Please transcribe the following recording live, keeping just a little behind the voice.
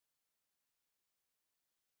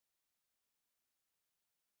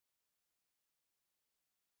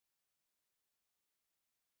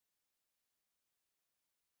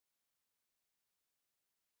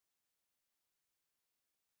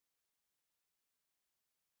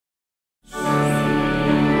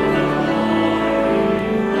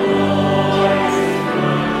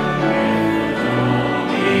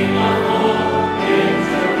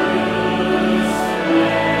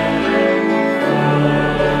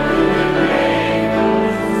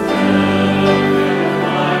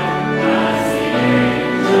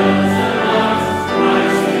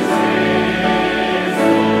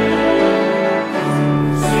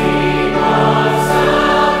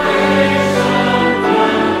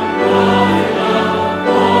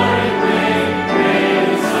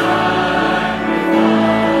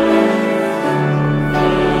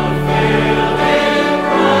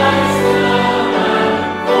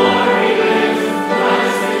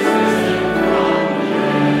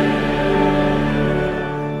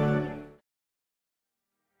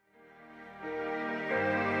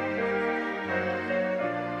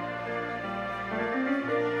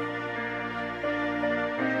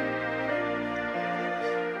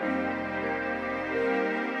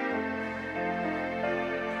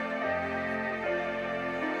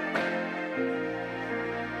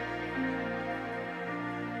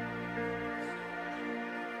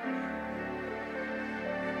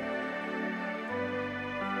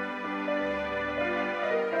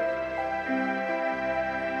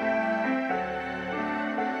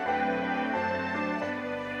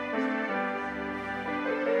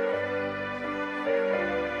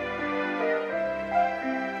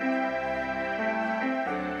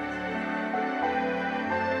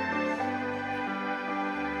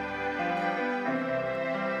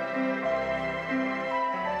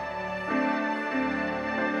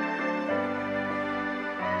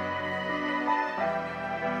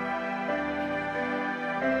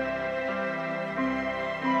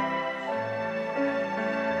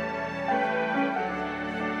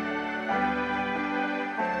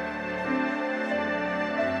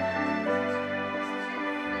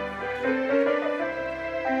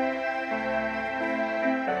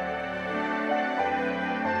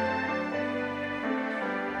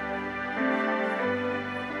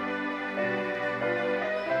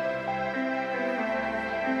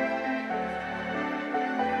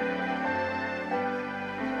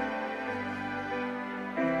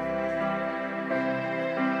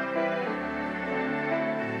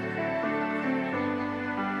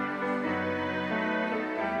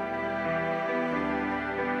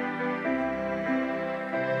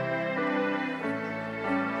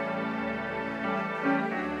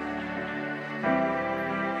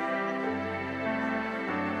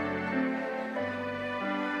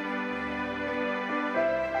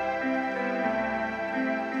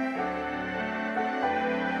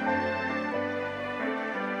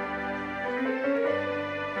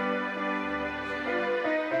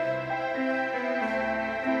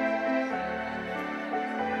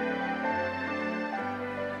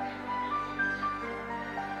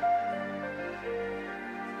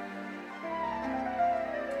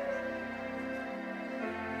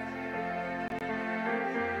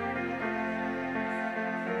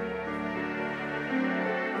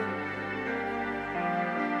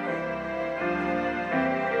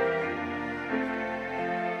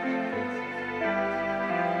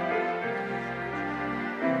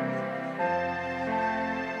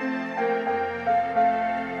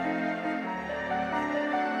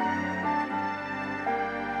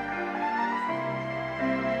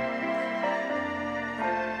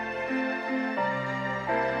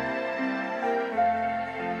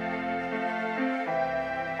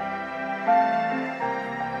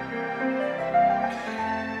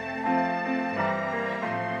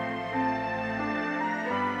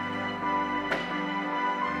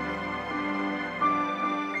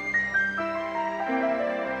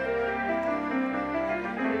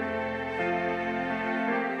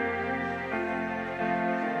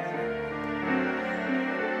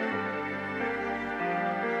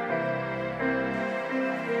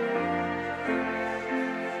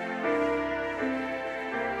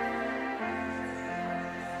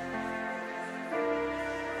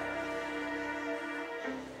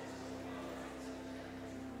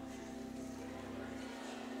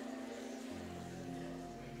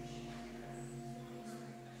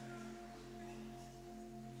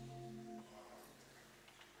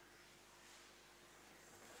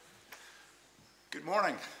Good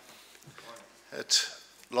morning. It's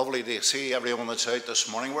lovely to see everyone that's out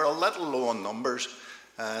this morning. We're a little low on numbers.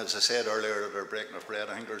 As I said earlier at our breaking of bread,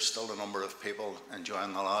 I think there's still a number of people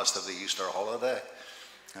enjoying the last of the Easter holiday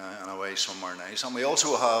and away somewhere nice. And we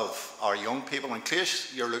also have our young people. In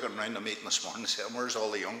case you're looking around the meeting this morning saying, where's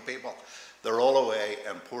all the young people? They're all away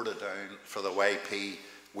in Portadown for the YP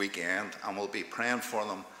weekend, and we'll be praying for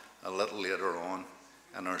them a little later on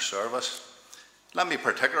in our service. Let me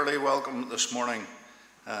particularly welcome this morning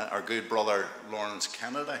our good brother Lawrence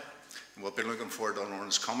Kennedy. We'll be looking forward to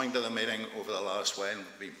Lawrence coming to the meeting over the last while, and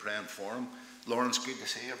we'll be praying for him. Lawrence, good to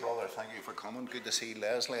see you, brother. Thank you for coming. Good to see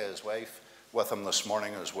Leslie, his wife, with him this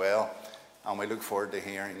morning as well. And we look forward to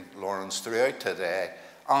hearing Lawrence throughout today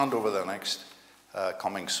and over the next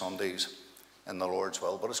coming Sundays in the Lord's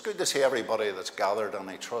will. But it's good to see everybody that's gathered, and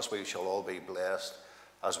I trust we shall all be blessed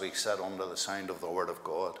as we sit under the sound of the Word of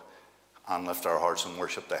God and lift our hearts in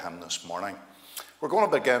worship to Him this morning. We're going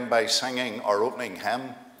to begin by singing our opening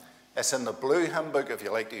hymn. It's in the blue hymn book, if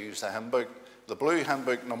you like to use the hymn book. The blue hymn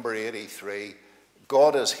book, number 83,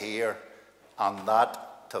 God is here, and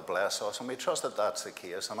that to bless us. And we trust that that's the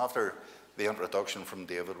case. And after the introduction from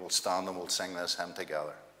David, we'll stand and we'll sing this hymn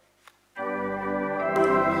together.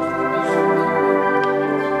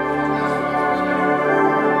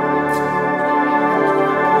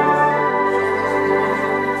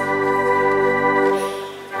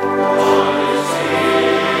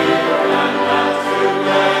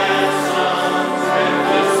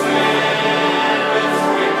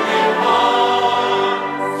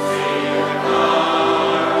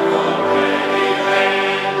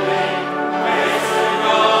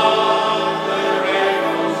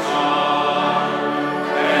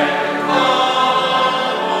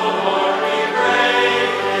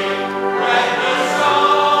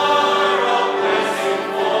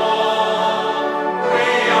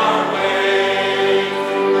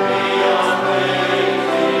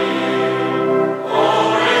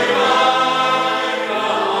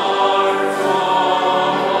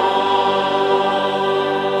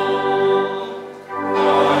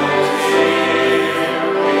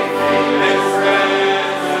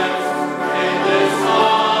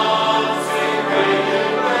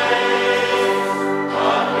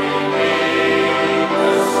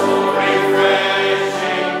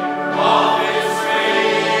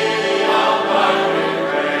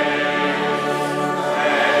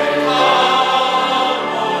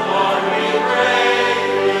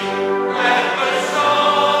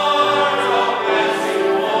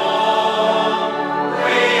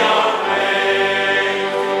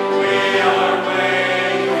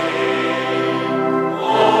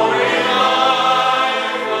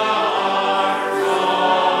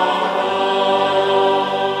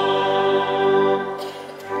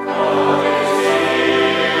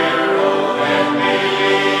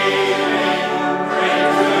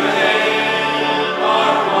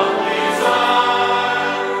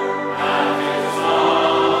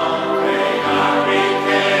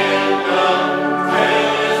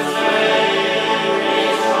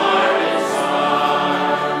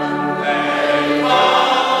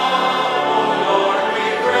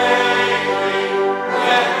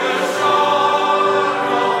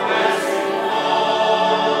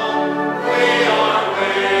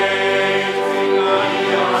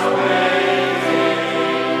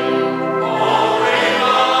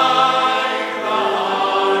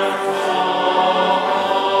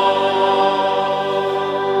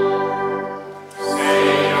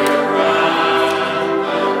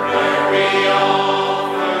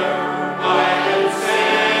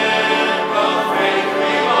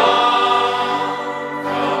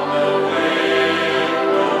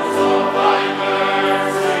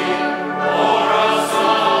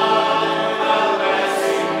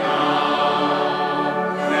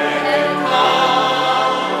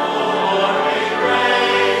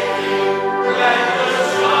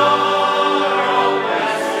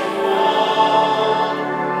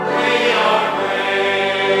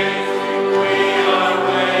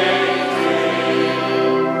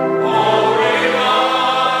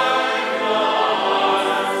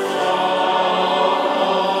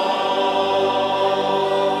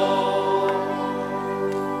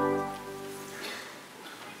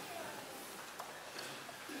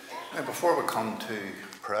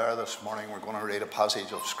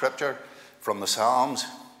 Of Scripture from the Psalms.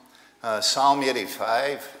 Psalm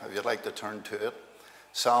 85, if you'd like to turn to it.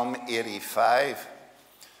 Psalm 85.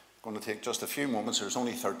 I'm going to take just a few moments. There's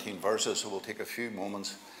only 13 verses, so we'll take a few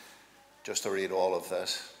moments just to read all of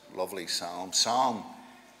this lovely psalm. Psalm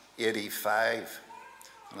 85.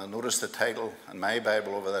 And I notice the title in my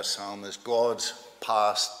Bible over this psalm is God's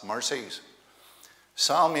Past Mercies.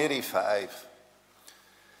 Psalm 85.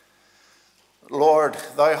 Lord,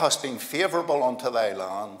 thou hast been favourable unto thy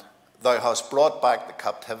land. Thou hast brought back the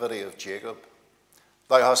captivity of Jacob.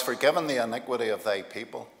 Thou hast forgiven the iniquity of thy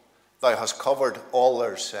people. Thou hast covered all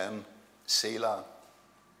their sin. Selah.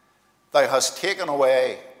 Thou hast taken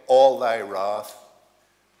away all thy wrath.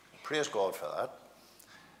 Praise God for that.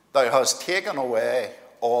 Thou hast taken away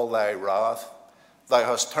all thy wrath. Thou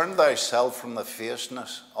hast turned thyself from the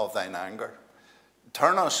fierceness of thine anger.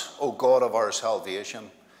 Turn us, O God of our salvation,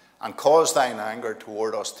 and cause thine anger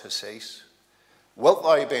toward us to cease. Wilt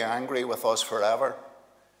thou be angry with us forever?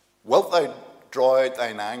 Wilt thou draw out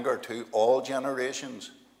thine anger to all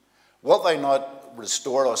generations? Wilt thou not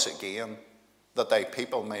restore us again, that thy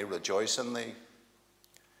people may rejoice in thee?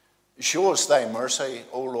 Show us thy mercy,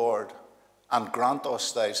 O Lord, and grant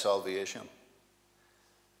us thy salvation.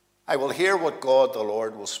 I will hear what God the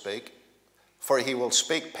Lord will speak, for he will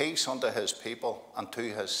speak peace unto his people and to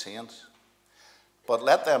his saints. But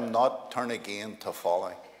let them not turn again to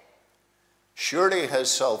folly. Surely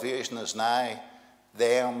his salvation is nigh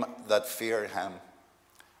them that fear him,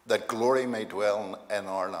 that glory may dwell in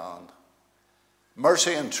our land.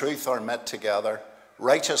 Mercy and truth are met together.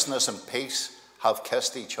 Righteousness and peace have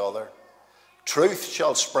kissed each other. Truth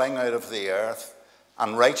shall spring out of the earth,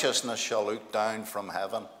 and righteousness shall look down from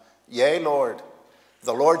heaven. Yea, Lord,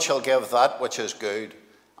 the Lord shall give that which is good,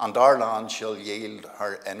 and our land shall yield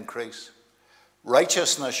her increase.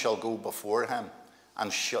 Righteousness shall go before him,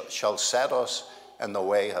 and shall set us in the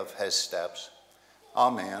way of his steps.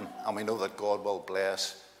 Amen. And we know that God will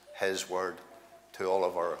bless his word to all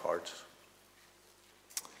of our hearts.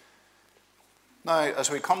 Now, as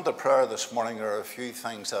we come to prayer this morning, there are a few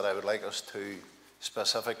things that I would like us to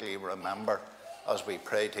specifically remember as we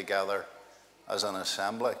pray together as an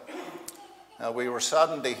assembly. We were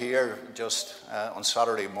saddened to hear just on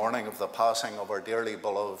Saturday morning of the passing of our dearly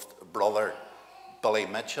beloved brother, Billy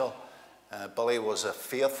Mitchell. Billy was a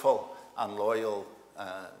faithful and loyal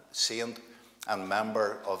saint and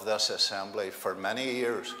member of this assembly for many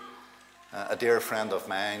years. A dear friend of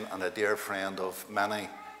mine and a dear friend of many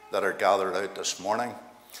that are gathered out this morning.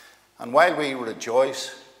 And while we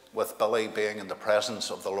rejoice with Billy being in the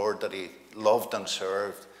presence of the Lord that he loved and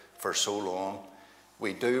served for so long,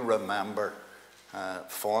 we do remember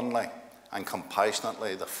fondly and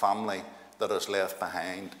compassionately the family that is left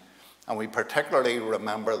behind. And we particularly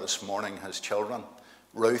remember this morning his children,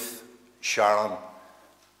 Ruth, Sharon,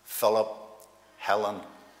 Philip, Helen,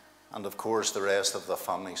 and of course the rest of the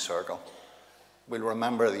family circle. We'll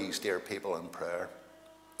remember these dear people in prayer.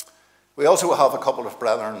 We also have a couple of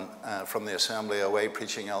brethren from the assembly away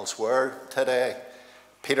preaching elsewhere today.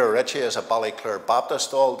 Peter Ritchie is at Ballyclare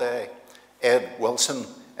Baptist all day. Ed Wilson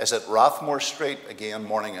is at Rathmore Street, again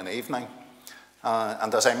morning and evening.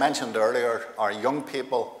 And as I mentioned earlier, our young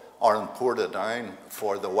people are in Portadown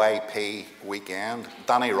for the YP weekend.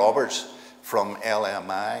 Danny Roberts from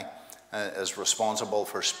LMI is responsible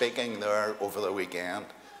for speaking there over the weekend.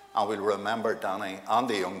 And we'll remember Danny and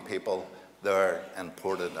the young people there in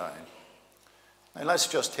Portadown. Now let's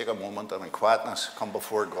just take a moment and in quietness come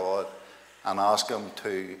before God and ask him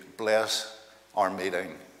to bless our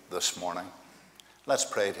meeting this morning. Let's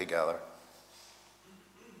pray together.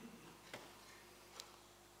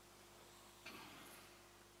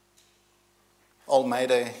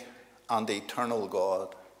 Almighty and eternal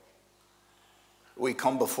God, we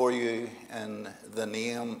come before you in the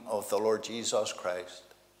name of the Lord Jesus Christ,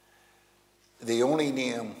 the only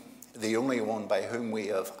name, the only one by whom we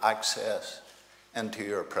have access into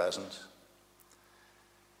your presence.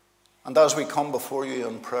 And as we come before you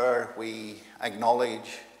in prayer, we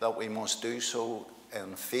acknowledge that we must do so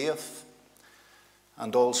in faith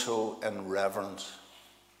and also in reverence.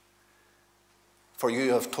 For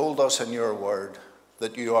you have told us in your word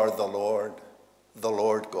that you are the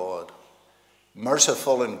Lord God,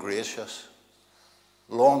 merciful and gracious,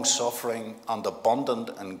 long-suffering and abundant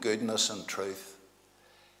in goodness and truth,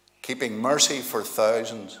 keeping mercy for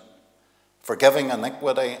thousands, forgiving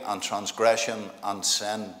iniquity and transgression and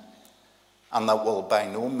sin, and that will by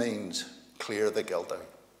no means clear the guilty.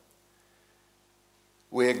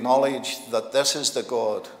 We acknowledge that this is the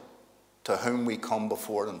God to whom we come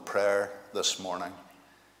before in prayer this morning.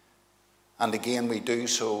 And again, we do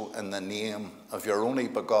so in the name of your only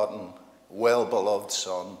begotten, well-beloved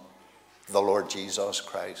Son, the Lord Jesus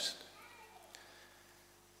Christ.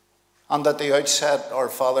 And at the outset, our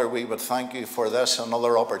Father, we would thank you for this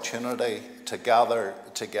another opportunity to gather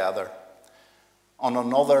together on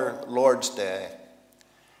another Lord's Day,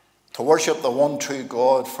 to worship the one true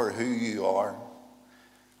God for who you are,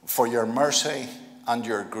 for your mercy and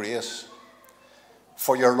your grace,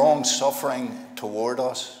 for your long suffering toward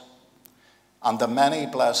us, and the many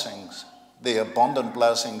blessings, the abundant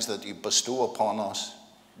blessings that you bestow upon us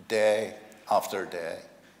day after day.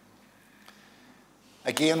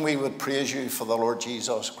 Again, we would praise you for the Lord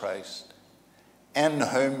Jesus Christ, in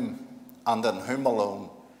whom and in whom alone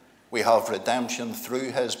we have redemption through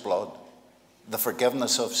his blood, the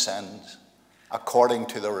forgiveness of sins, according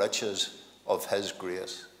to the riches of his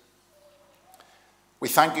grace. We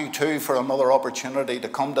thank you too for another opportunity to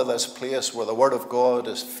come to this place where the word of God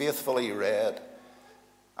is faithfully read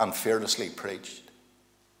and fearlessly preached.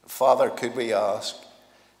 Father, could we ask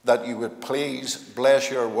that you would please bless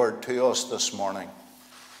your word to us this morning.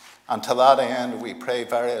 And to that end, we pray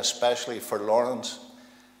very especially for Lawrence,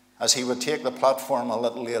 as he would take the platform a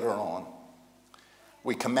little later on.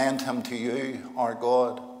 We commend him to you, our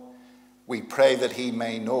God. We pray that he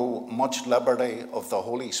may know much liberty of the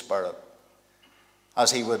Holy Spirit,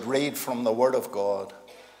 as he would read from the Word of God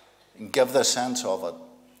and give the sense of it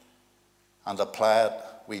and apply it,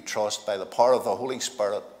 we trust, by the power of the Holy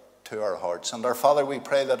Spirit to our hearts. And our Father, we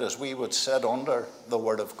pray that as we would sit under the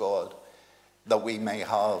Word of God, that we may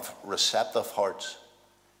have receptive hearts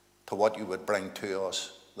to what you would bring to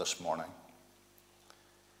us this morning.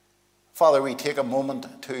 Father, we take a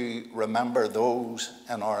moment to remember those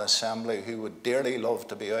in our assembly who would dearly love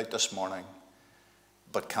to be out this morning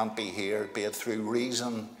but can't be here, be it through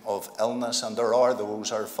reason of illness. And there are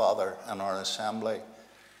those, our Father, in our assembly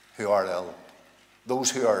who are ill,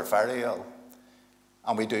 those who are very ill.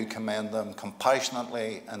 And we do commend them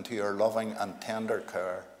compassionately into your loving and tender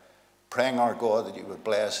care, praying, our God, that you would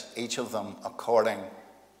bless each of them according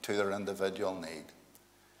to their individual need.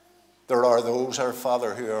 There are those, our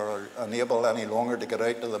Father, who are unable any longer to get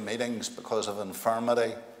out to the meetings because of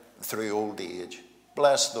infirmity through old age.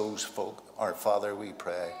 Bless those folk, our Father, we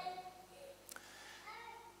pray.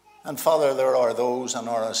 And Father, there are those in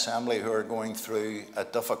our assembly who are going through a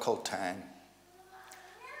difficult time.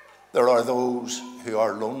 There are those who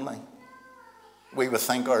are lonely. We would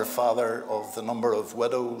think, our Father, of the number of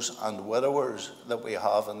widows and widowers that we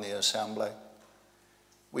have in the assembly.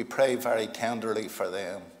 We pray very tenderly for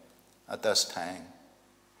them at this time.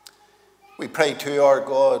 We pray too, our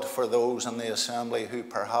God, for those in the assembly who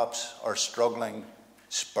perhaps are struggling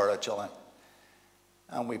spiritually.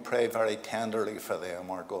 And we pray very tenderly for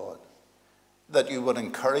them, our God, that you would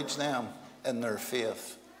encourage them in their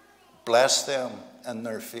faith, bless them in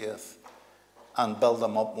their faith, and build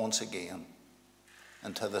them up once again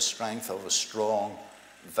into the strength of a strong,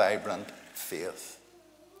 vibrant faith.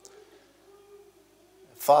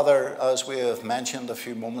 Father, as we have mentioned a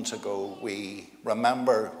few moments ago, we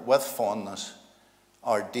remember with fondness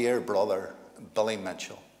our dear brother, Billy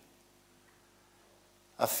Mitchell,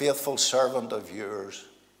 a faithful servant of yours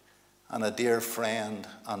and a dear friend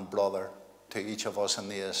and brother to each of us in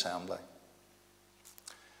the assembly.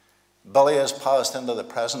 Billy has passed into the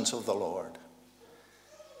presence of the Lord.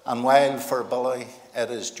 And while for Billy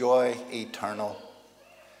it is joy eternal,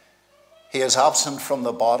 he is absent from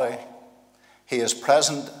the body. He is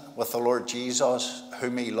present with the Lord Jesus,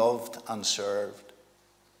 whom he loved and served.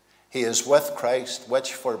 He is with Christ,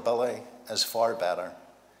 which for Billy is far better.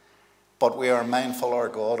 But we are mindful, our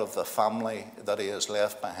God, of the family that he has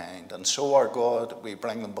left behind. And so, our God, we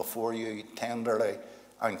bring them before you tenderly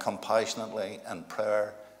and compassionately in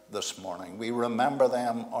prayer this morning. We remember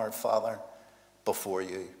them, our Father, before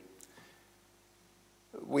you.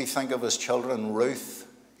 We think of his children, Ruth,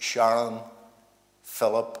 Sharon,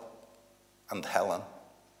 Philip, and Helen.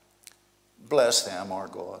 Bless them, our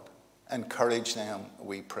God. Encourage them,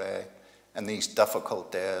 we pray, in these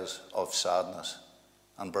difficult days of sadness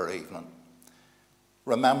and bereavement.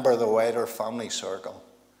 Remember the wider family circle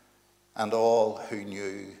and all who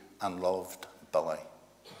knew and loved Billy.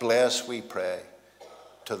 Bless, we pray,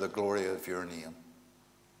 to the glory of your name.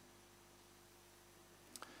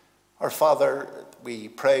 Our Father, we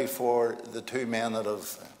pray for the two men that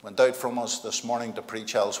have went out from us this morning to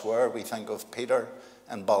preach elsewhere. We think of Peter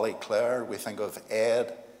in Ballyclare. We think of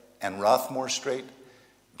Ed in Rathmore Street.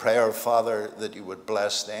 Pray, our Father, that you would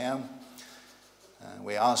bless them.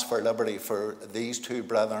 We ask for liberty for these two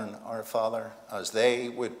brethren, our Father, as they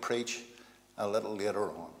would preach a little later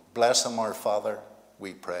on. Bless them, our Father,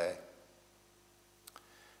 we pray.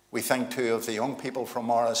 We think too of the young people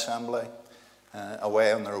from our assembly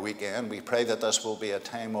away on their weekend. We pray that this will be a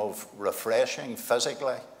time of refreshing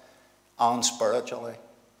physically and spiritually.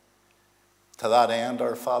 To that end,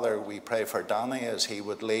 our Father, we pray for Danny as he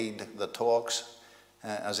would lead the talks,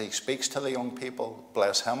 as he speaks to the young people.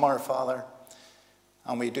 Bless him, our Father.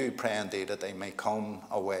 And we do pray indeed that they may come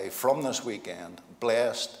away from this weekend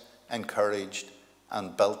blessed, encouraged,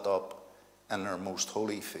 and built up in their most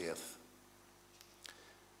holy faith.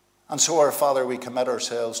 And so, our Father, we commit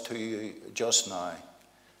ourselves to you just now.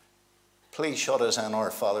 Please shut us in,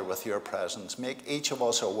 our Father, with your presence. Make each of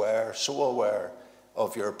us aware, so aware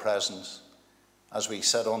of your presence as we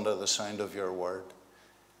sit under the sound of your word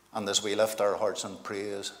and as we lift our hearts in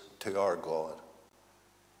praise to our God.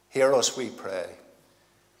 Hear us, we pray,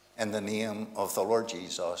 in the name of the Lord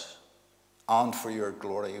Jesus, and for your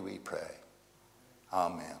glory we pray.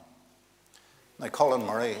 Amen. Now, Colin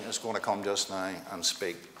Murray is going to come just now and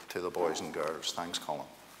speak to the boys and girls. Thanks, Colin.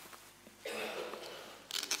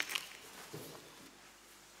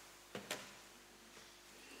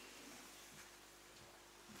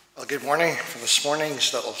 Well, good morning. For this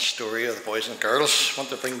morning's little story of the boys and girls, I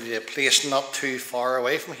want to bring you to a place not too far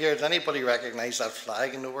away from here. Does anybody recognise that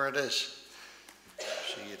flag and know where it is?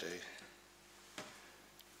 So you do. A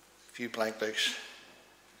few blank books.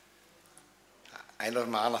 Isle of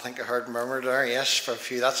Man, I think I heard murmured there. Yes, for a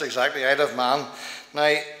few. That's exactly Isle of Man.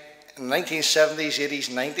 Now, in the 1970s, 80s,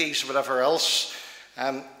 90s, whatever else,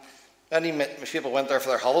 many people went there for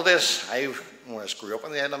their holidays. I grew up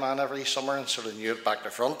in the Isle of Man every summer and sort of knew it back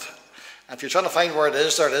to front. And if you're trying to find where it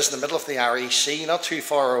is, there it is in the middle of the Irish Sea, not too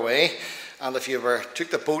far away. And if you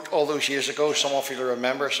took the boat all those years ago, some of you will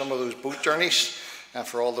remember some of those boat journeys, and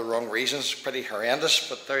for all the wrong reasons, pretty horrendous,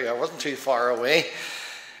 but there you are, wasn't too far away.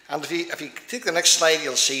 And if you take the next slide,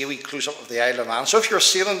 you'll see a wee close-up of the Isle of Man. So if you're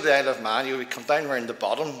sailing to the Isle of Man, you would come down around the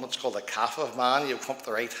bottom, what's called the Calf of Man. You come up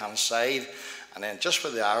the right-hand side, and then just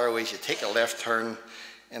where the arrow is, you take a left turn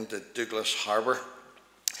into Douglas Harbour.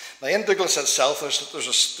 Now, in Douglas itself,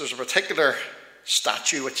 there's a particular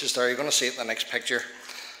statue which is there. You're going to see it in the next picture,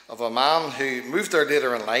 of a man who moved there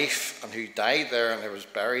later in life and who died there and who was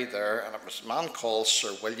buried there. And it was a man called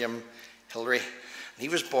Sir William Hilary. He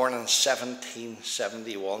was born in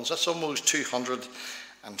 1771, so that's almost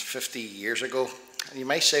 250 years ago. And you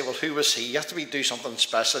might say, well, who was he? You have to do something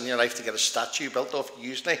special in your life to get a statue built of,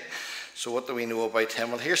 usually. So what do we know about him?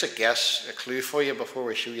 Well, here's a clue for you before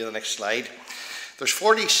we show you the next slide. There's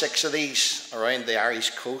 46 of these around the Irish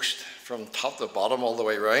coast, from top to bottom all the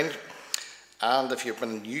way around. And if you've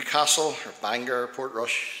been in Newcastle or Bangor,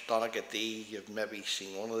 Portrush, Donaghadee, you've maybe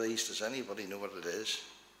seen one of these. Does anybody know what it is?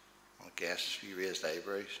 I guess a few raised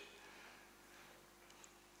eyebrows.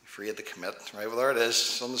 Afraid to commit. Right, well, there it is.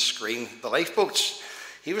 It's on the screen. The lifeboats.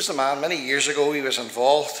 He was the man, many years ago, he was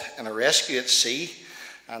involved in a rescue at sea.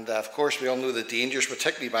 And of course, we all know the dangers,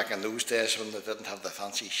 particularly back in those days when they didn't have the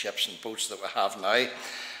fancy ships and boats that we have now.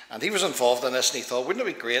 And he was involved in this, and he thought, wouldn't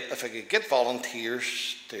it be great if I could get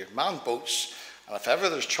volunteers to man boats, and if ever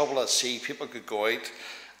there's trouble at sea, people could go out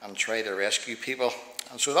and try to rescue people.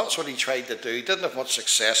 And so that's what he tried to do. He didn't have much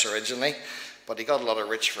success originally, but he got a lot of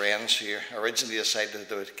rich friends who originally decided to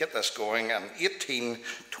do it, get this going. And in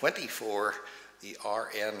 1824, the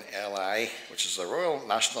RNLI, which is the Royal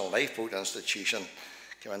National Lifeboat Institution,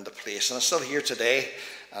 came into place. And it's still here today,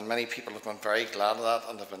 and many people have been very glad of that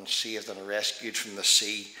and have been saved and rescued from the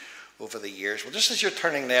sea over the years. Well, just as you're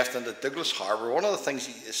turning left into Douglas Harbour, one of the things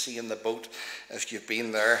you see in the boat, if you've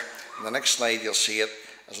been there, in the next slide you'll see it,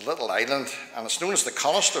 is a little island, and it's known as the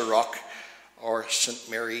Conister Rock, or St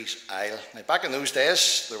Mary's Isle. Now, back in those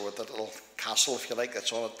days, there was the little castle, if you like,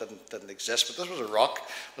 that's on it, didn't exist, but this was a rock.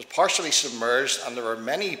 It was partially submerged, and there were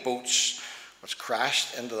many boats which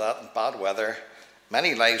crashed into that in bad weather.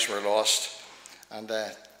 Many lives were lost, and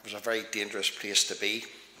it was a very dangerous place to be.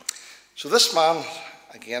 So this man,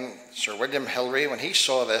 again, Sir William Hilary, when he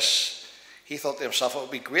saw this, he thought to himself, it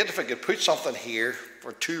would be great if I could put something here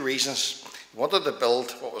for two reasons. He wanted to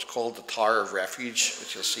build what was called the Tower of Refuge,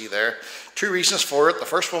 which you'll see there. Two reasons for it. The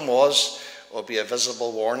first one was it would be a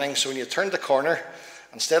visible warning. So when you turned the corner,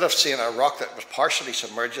 instead of seeing a rock that was partially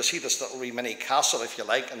submerged, you'll see this little wee mini castle, if you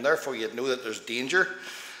like, and therefore you'd know that there's danger.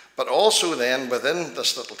 But also then, within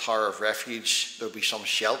this little Tower of Refuge, there would be some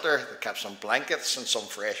shelter that kept some blankets and some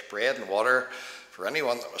fresh bread and water for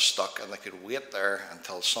anyone that was stuck, and they could wait there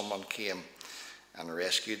until someone came and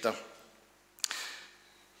rescued them.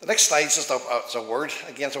 The next slide is just a word,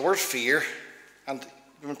 again, it's a word fear. And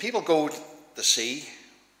when people go to sea,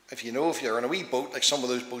 if you're in a wee boat, like some of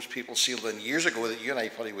those boats people sailed in years ago that you and I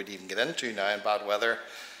probably wouldn't even get into now in bad weather,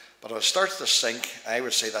 but if it starts to sink, I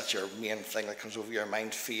would say that's your main thing that comes over your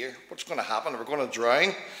mind, fear. What's going to happen? We're going to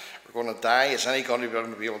drown, we're going to die, is anybody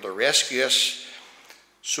going to be able to rescue us?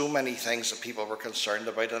 So many things that people were concerned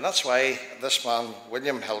about, and that's why this man,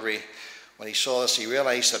 William Hilary, when he saw this, he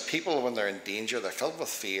realised that people, when they're in danger, they're filled with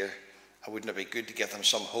fear, and wouldn't it be good to give them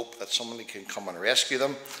some hope that somebody can come and rescue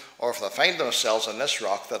them, or if they find themselves on this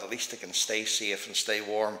rock, that at least they can stay safe and stay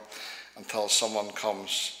warm until someone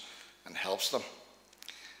comes and helps them.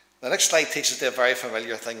 The next slide takes us to a very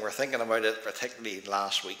familiar thing. We're thinking about it particularly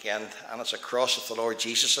last weekend, and it's a cross of the Lord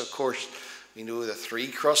Jesus, of course. We know the 3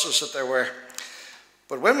 crosses that there were.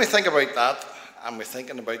 But when we think about that, and we're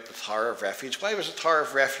thinking about the Tower of Refuge, why was the Tower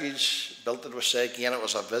of Refuge built? It was said again, it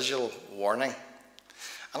was a visual warning.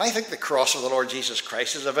 And I think the cross of the Lord Jesus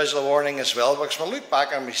Christ is a visual warning as well, because when we look back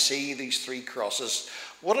and we see these 3 crosses,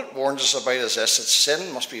 what it warns us about is this: that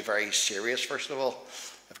sin must be very serious, first of all.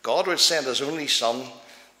 If God would send his only Son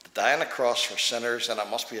to die on a cross for sinners, then it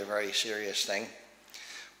must be a very serious thing.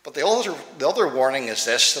 But the other warning is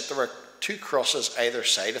this: that there were 2 crosses either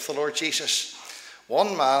side of the Lord Jesus.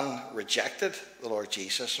 One man rejected the Lord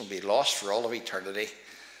Jesus and will be lost for all of eternity,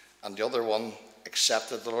 and the other one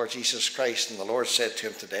accepted the Lord Jesus Christ, and the Lord said to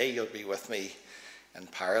him, "Today you'll be with me in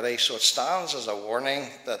paradise." So it stands as a warning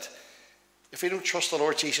that if we don't trust the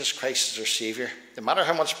Lord Jesus Christ as our Saviour, no matter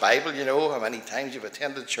how much Bible you know, how many times you've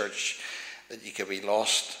attended church, that you could be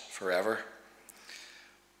lost forever.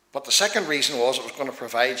 But the second reason was it was going to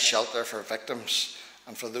provide shelter for victims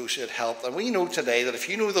and for those who had helped. And we know today that if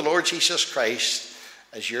you know the Lord Jesus Christ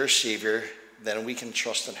as your Saviour, then we can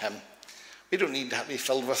trust in him. We don't need to be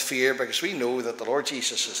filled with fear, because we know that the Lord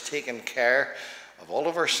Jesus has taken care of all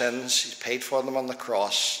of our sins. He's paid for them on the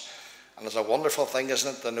cross. And it's a wonderful thing,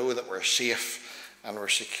 isn't it, to know that we're safe and we're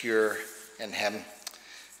secure in him.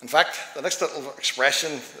 In fact, the next little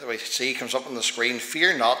expression that we see comes up on the screen: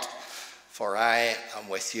 "Fear not, for I am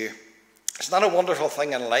with you." It's not a wonderful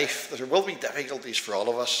thing in life that there will be difficulties for all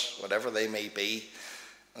of us, whatever they may be.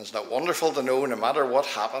 And it's not wonderful to know, no matter what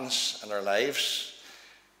happens in our lives,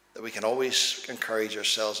 that we can always encourage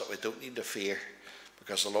ourselves that we don't need to fear,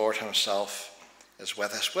 because the Lord himself is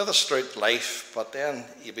with us throughout life, but then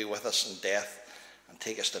he'll be with us in death and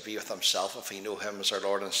take us to be with himself if we know him as our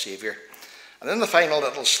Lord and Saviour. And then the final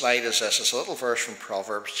little slide is this. It's a little verse from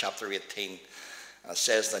Proverbs chapter 18. And it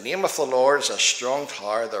says, "The name of the Lord is a strong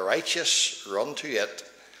tower, the righteous run to it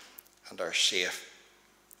and are safe."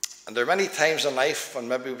 And there are many times in life when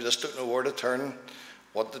maybe we just don't know where to turn,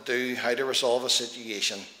 what to do, how to resolve a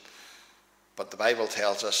situation. But the Bible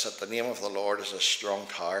tells us that the name of the Lord is a strong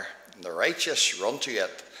tower, and the righteous run to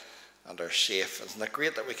it and are safe. Isn't it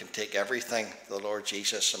great that we can take everything to the Lord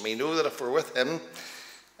Jesus, and we know that if we're with him,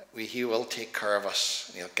 he will take care of us,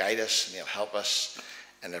 and he'll guide us, and he'll help us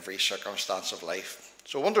in every circumstance of life.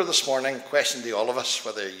 So I wonder this morning, question to all of us,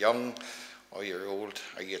 whether you're young or you're old,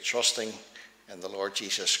 are you trusting in the Lord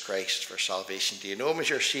Jesus Christ for salvation? Do you know him as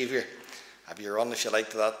your Saviour? Have you run, if you like,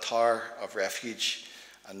 to that tower of refuge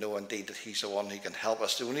and know indeed that he's the one who can help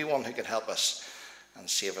us, the only one who can help us and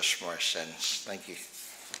save us from our sins? Thank you.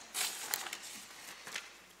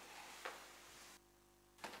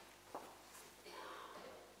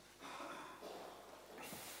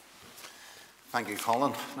 Thank you,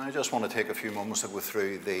 Colin. Now, I just want to take a few moments to go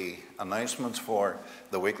through the announcements for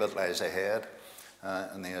the week that lies ahead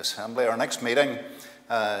in the Assembly. Our next meeting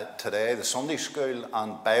today, the Sunday School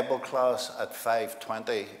and Bible class at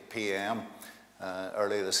 5:20 p.m.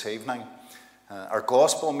 Early this evening. Our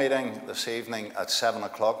Gospel meeting this evening at 7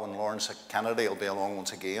 o'clock, when Lawrence Kennedy will be along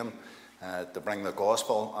once again to bring the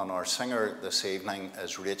Gospel. And our singer this evening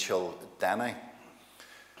is Rachel Denny.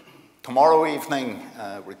 Tomorrow evening,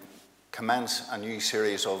 we commence a new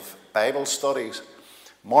series of Bible studies.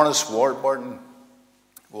 Morris Warburton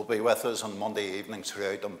will be with us on Monday evenings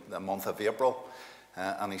throughout the month of April,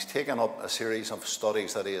 and he's taken up a series of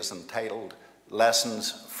studies that he has entitled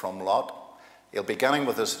Lessons from Lot. He'll be beginning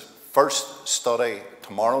with his first study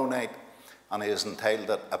tomorrow night, and he has entitled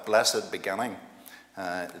it A Blessed Beginning,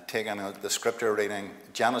 taking the scripture reading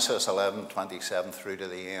Genesis 11:27 through to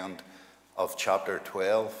the end of chapter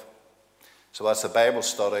 12. So that's the Bible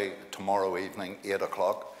study tomorrow evening, 8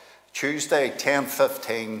 o'clock. Tuesday,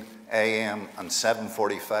 10:15 a.m. and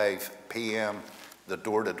 7:45 p.m. the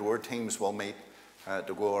door-to-door teams will meet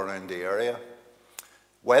to go around the area.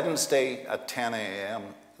 Wednesday at 10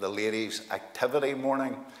 a.m., the ladies' activity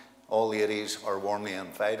morning. All ladies are warmly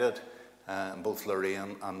invited, and both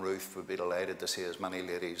Lorraine and Ruth would be delighted to see as many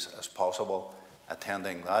ladies as possible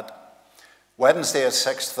attending that. Wednesday at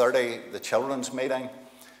 6:30, the children's meeting.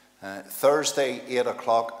 Thursday, 8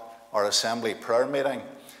 o'clock, our assembly prayer meeting.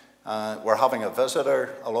 We're having a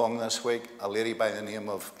visitor along this week, a lady by the name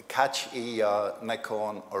of Kachi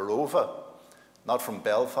Nikon Orova, not from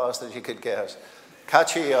Belfast as you could guess.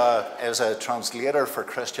 Kachi is a translator for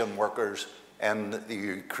Christian workers in the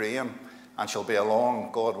Ukraine, and she'll be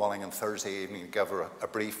along, God willing, on Thursday evening to give her a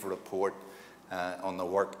brief report on the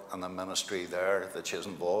work and the ministry there that she's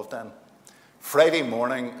involved in. Friday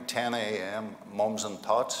morning, 10 a.m., Mums and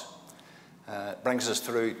Tots. Brings us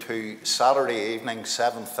through to Saturday evening,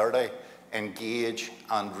 7:30. engage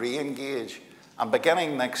and re-engage. And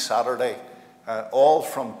beginning next Saturday, all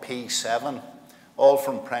from P7, all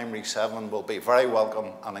from Primary 7 will be very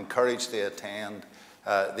welcome and encouraged to attend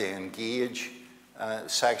the engage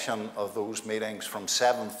section of those meetings from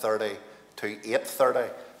 7:30 to 8:30,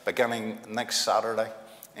 beginning next Saturday.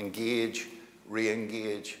 Engage,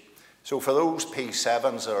 re-engage. So for those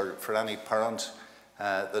P7s, or for any parents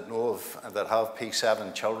that have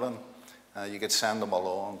P7 children, you could send them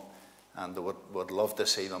along, and they would love to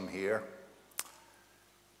see them here.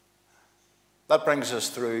 That brings us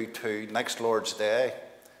through to next Lord's Day.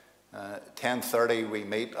 10:30 we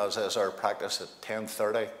meet, as is our practice, at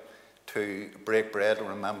 10:30 to break bread and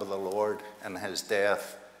remember the Lord in his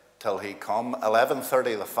death till he come.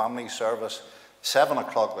 11:30 the family service. 7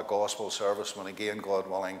 o'clock the gospel service, when again, God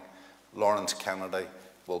willing, Lawrence Kennedy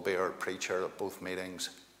will be our preacher at both meetings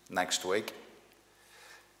next week.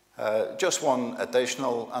 Just one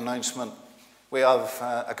additional announcement. We have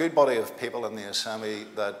a good body of people in the assembly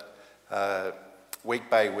that week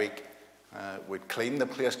by week would clean the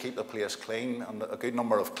place, keep the place clean, and a good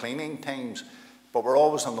number of cleaning teams. But we're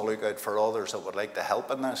always on the lookout for others that would like to help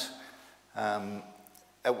in this.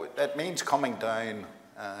 It means coming down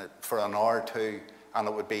for an hour or two, and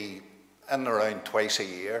it would be in and around twice a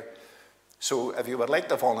year. So if you would like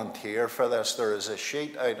to volunteer for this, there is a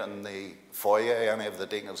sheet out in the foyer. Any of the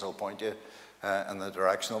deacons will point you in the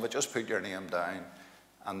direction of it. Just put your name down,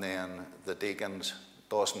 and then the deacons,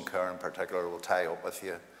 Dawson Kerr in particular, will tie up with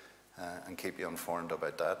you and keep you informed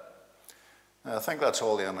about that. I think that's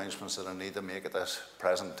all the announcements that I need to make at this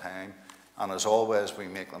present time. And as always, we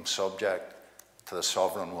make them subject to the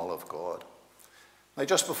sovereign will of God. Now,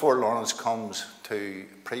 just before Lawrence comes to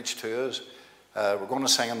preach to us, we're going to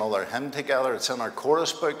sing another hymn together. It's in our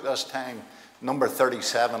chorus book this time, number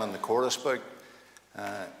 37 in the chorus book,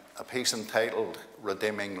 a piece entitled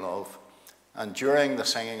Redeeming Love. And during the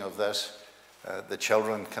singing of this, the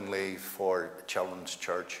children can leave for children's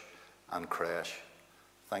church and creche.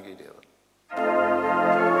 Thank you, David.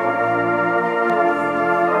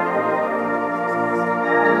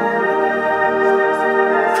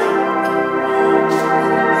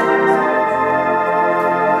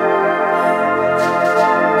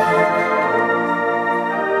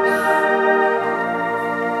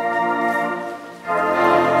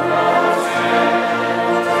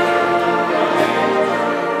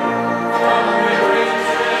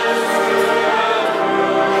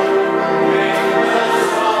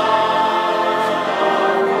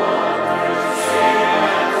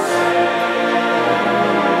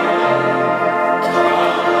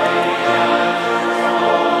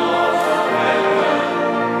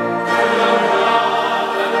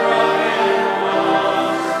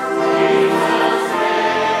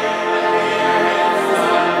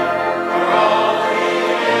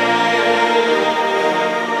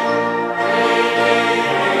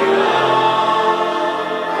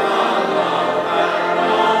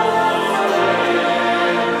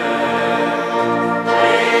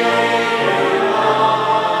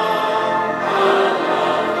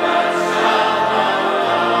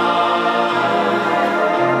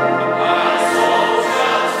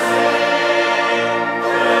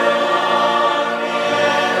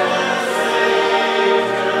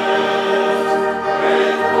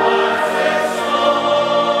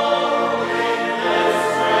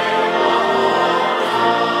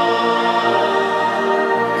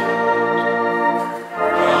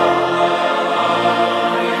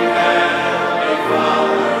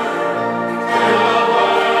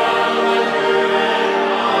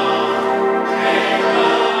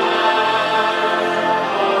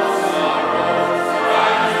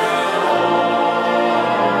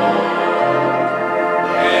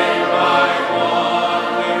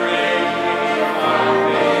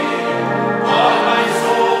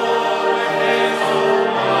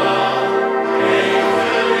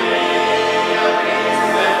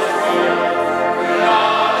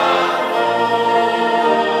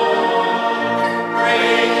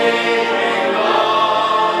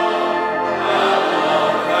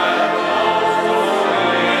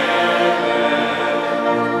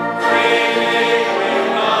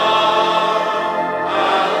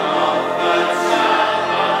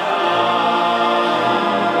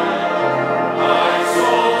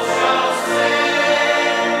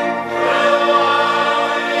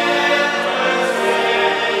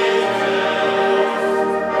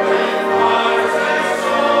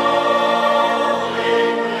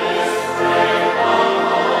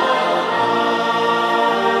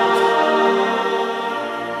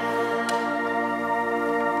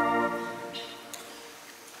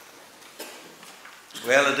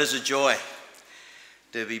 Well, it is a joy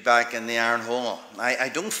to be back in the Iron Hall. I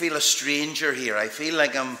don't feel a stranger here. I feel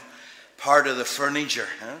like I'm part of the furniture.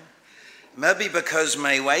 Huh? Maybe because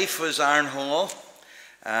my wife was Iron Hall,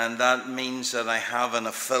 and that means that I have an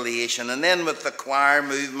affiliation. And then with the choir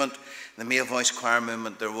movement, the male voice choir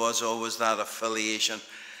movement, there was always that affiliation.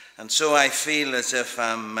 And so I feel as if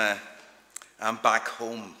I'm back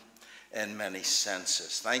home in many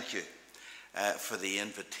senses. Thank you for the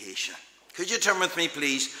invitation. Could you turn with me,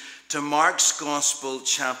 please, to Mark's Gospel,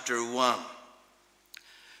 chapter 1.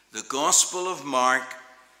 The Gospel of Mark,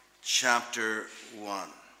 chapter 1.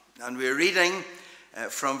 And we're reading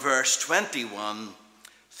from verse 21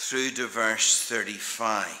 through to verse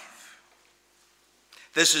 35.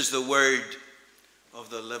 This is the word of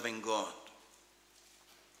the living God.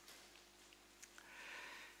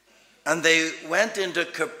 And they went into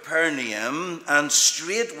Capernaum, and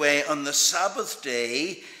straightway on the Sabbath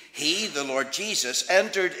day, he, the Lord Jesus,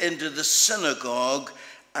 entered into the synagogue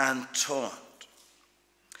and taught.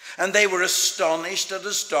 And they were astonished at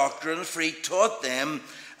his doctrine, for he taught them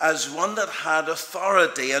as one that had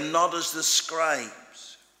authority, and not as the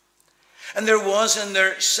scribes. And there was in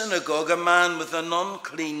their synagogue a man with an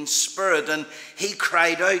unclean spirit, and he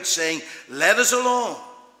cried out, saying, Let us alone.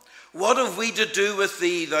 What have we to do with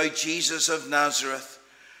thee, thou Jesus of Nazareth?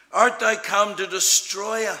 Art thou come to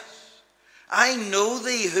destroy us? I know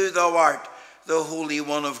thee who thou art, the Holy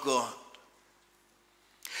One of God.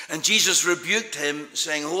 And Jesus rebuked him,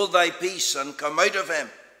 saying, Hold thy peace, and come out of him.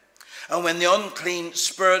 And when the unclean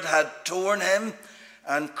spirit had torn him,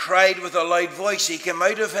 and cried with a loud voice, he came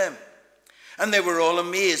out of him. And they were all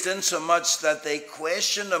amazed, insomuch that they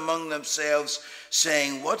questioned among themselves,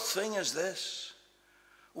 saying, What thing is this?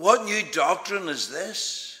 What new doctrine is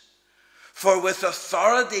this? For with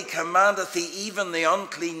authority commandeth he even the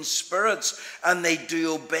unclean spirits, and they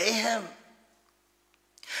do obey him.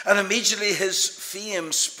 And immediately his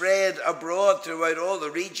fame spread abroad throughout all the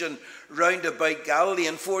region round about Galilee.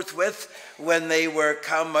 And forthwith, when they were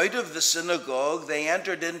come out of the synagogue, they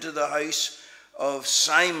entered into the house of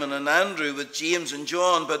Simon and Andrew with James and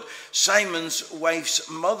John. But Simon's wife's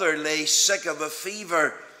mother lay sick of a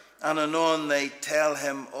fever, and anon they tell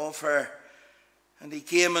him of her. And he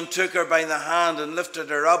came and took her by the hand and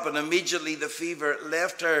lifted her up, and immediately the fever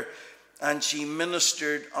left her, and she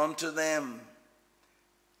ministered unto them.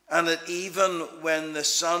 And at even when the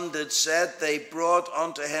sun did set, they brought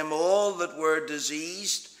unto him all that were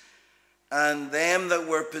diseased, and them that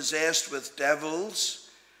were possessed with devils,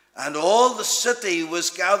 and all the city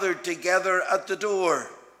was gathered together at the door.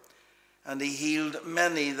 And he healed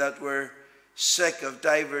many that were sick of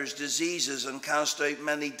divers diseases, and cast out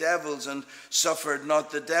many devils, and suffered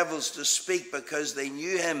not the devils to speak, because they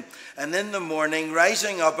knew him. And in the morning,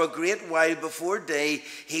 rising up a great while before day,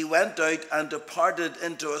 he went out and departed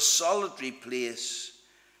into a solitary place,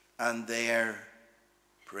 and there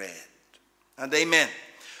prayed. And amen.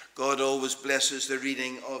 God always blesses the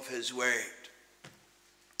reading of his word.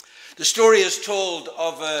 The story is told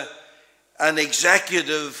of an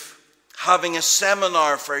executive having a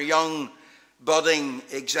seminar for young budding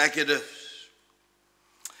executives.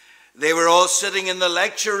 They were all sitting in the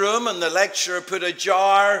lecture room, and the lecturer put a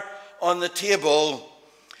jar on the table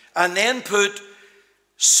and then put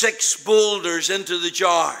 6 boulders into the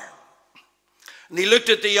jar. And he looked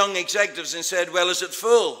at the young executives and said, Well, is it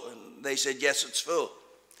full? And they said, Yes, it's full.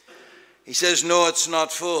 He says, No, it's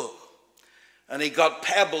not full. And he got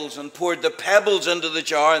pebbles and poured the pebbles into the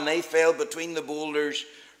jar, and they fell between the boulders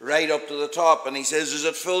right up to the top. And he says, Is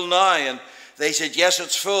it full now? And they said, Yes,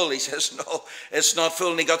 it's full. He says, No, it's not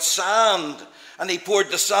full. And he got sand, and he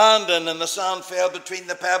poured the sand in, and the sand fell between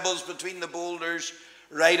the pebbles, between the boulders,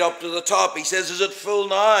 right up to the top. He says, Is it full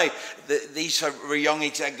now? These were young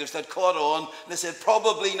executives that caught on. And they said,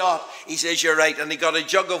 Probably not. He says, You're right. And he got a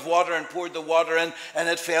jug of water and poured the water in, and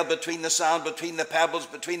it fell between the sand, between the pebbles,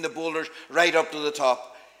 between the boulders, right up to the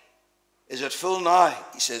top. Is it full now?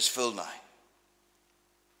 He says, Full now.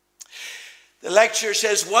 The lecturer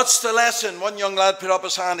says, What's the lesson? One young lad put up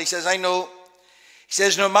his hand. He says, I know. He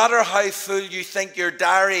says, No matter how full you think your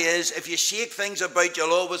diary is, if you shake things about,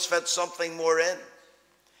 you'll always fit something more in.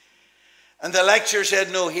 And the lecturer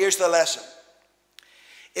said, No, here's the lesson.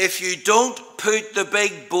 If you don't put the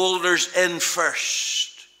big boulders in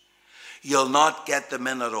first, you'll not get them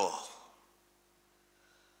in at all.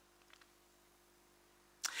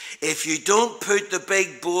 If you don't put the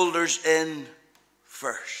big boulders in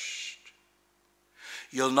first,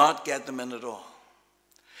 you'll not get them in at all.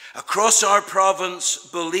 Across our province,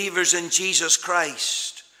 believers in Jesus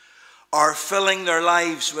Christ are filling their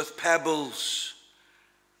lives with pebbles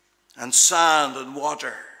and sand and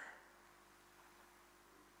water.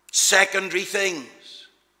 Secondary things.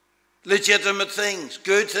 legitimate things,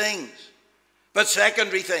 good things, but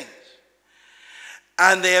secondary things.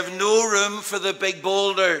 And they have no room for the big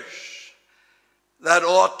boulders that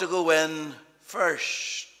ought to go in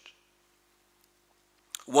first.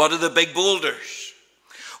 What are the big boulders?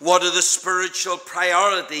 What are the spiritual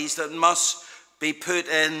priorities that must be put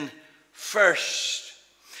in first?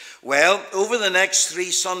 Well, over the next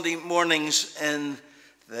 3 Sunday mornings,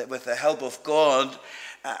 with the help of God,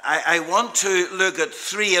 I want to look at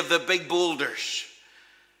 3 of the big boulders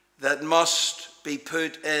that must be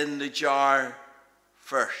put in the jar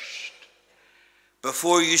first,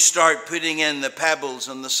 before you start putting in the pebbles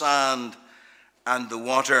and the sand and the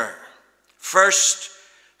water. First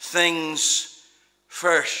things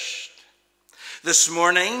first. This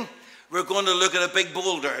morning, we're going to look at a big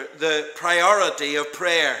boulder, the priority of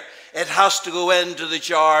prayer. It has to go into the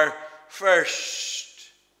jar first.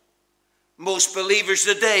 Most believers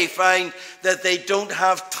today find that they don't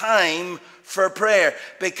have time for prayer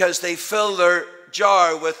because they fill their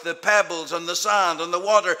jar with the pebbles and the sand and the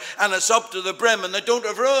water, and it's up to the brim, and they don't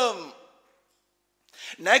have room.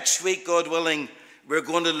 Next week, God willing, we're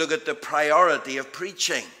going to look at the priority of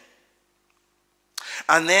preaching.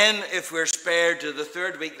 And then, if we're spared to the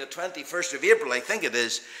 3rd week, the 21st of April, I think it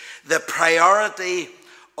is, the priority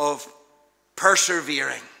of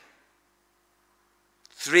persevering.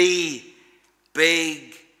 3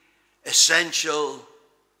 big, essential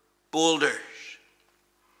boulders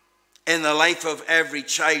in the life of every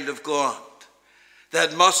child of God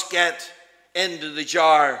that must get into the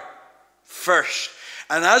jar first.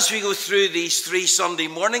 And as we go through these 3 Sunday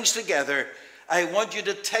mornings together, I want you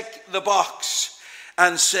to tick the box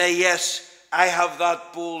and say, yes, I have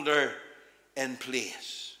that boulder in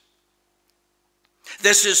place.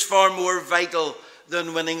 This is far more vital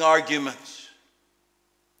than winning arguments.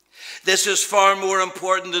 This is far more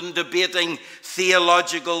important than debating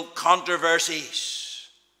theological controversies.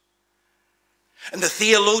 And the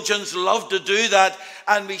theologians love to do that,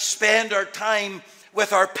 and we spend our time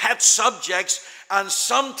with our pet subjects, and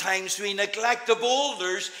sometimes we neglect the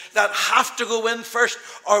boulders that have to go in first,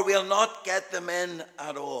 or we'll not get them in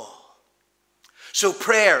at all. So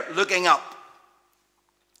prayer, looking up,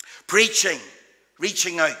 preaching,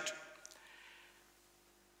 reaching out,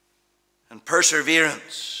 and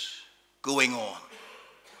perseverance, going on.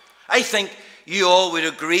 I think you all would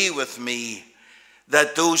agree with me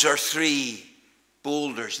that those are 3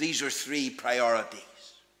 boulders. These are 3 priorities.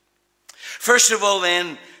 First of all,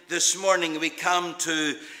 then, this morning we come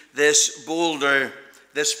to this boulder,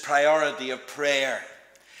 this priority of prayer.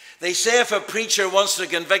 They say if a preacher wants to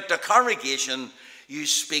convict a congregation, you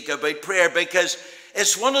speak about prayer, because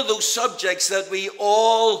it's one of those subjects that we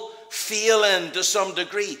all feel in to some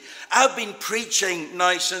degree. I've been preaching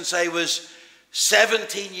now since I was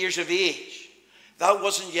 17 years of age. That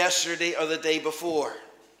wasn't yesterday or the day before.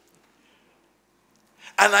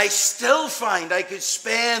 And I still find I could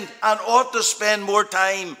spend and ought to spend more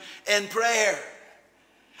time in prayer.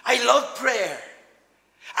 I love prayer.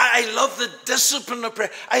 I love the discipline of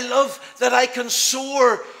prayer. I love that I can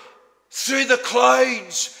soar through the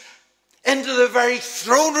clouds into the very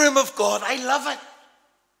throne room of God. I love it.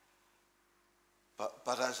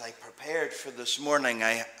 But as I prepared for this morning,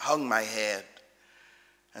 I hung my head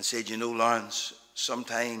and said, you know, Lawrence,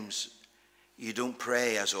 sometimes you don't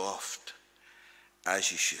pray as oft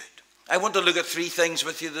as you should. I want to look at 3 things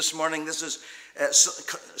with you this morning. This is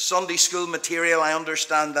Sunday school material. I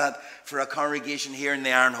understand that for a congregation here in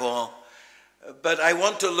the Iron Hall. But I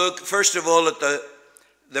want to look, first of all, at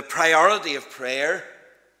the priority of prayer.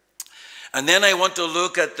 And then I want to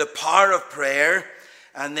look at the power of prayer.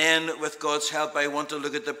 And then, with God's help, I want to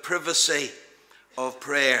look at the privacy of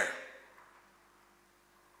prayer.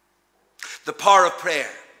 The power of prayer.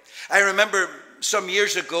 I remember some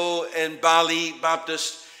years ago in Bali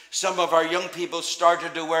Baptist, some of our young people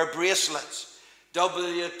started to wear bracelets.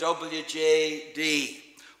 WWJD.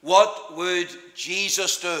 What would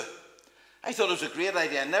Jesus do? I thought it was a great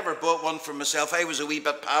idea. I never bought one for myself. I was a wee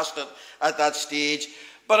bit past it at that stage.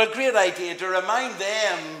 But a great idea to remind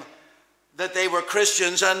them that they were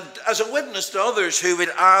Christians, and as a witness to others who would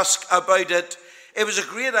ask about it. It was a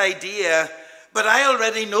great idea, but I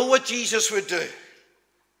already know what Jesus would do.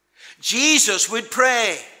 Jesus would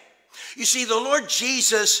pray. You see, the Lord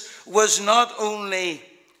Jesus did not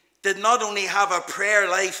only have a prayer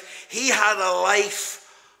life, he had a life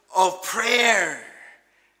of prayer.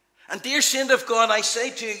 And dear saint of God, I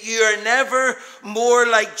say to you, you are never more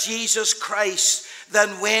like Jesus Christ than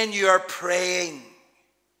when you are praying.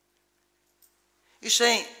 You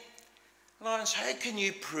say, Lawrence, how can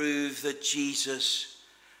you prove that Jesus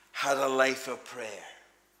had a life of prayer?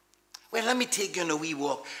 Well, let me take you on a wee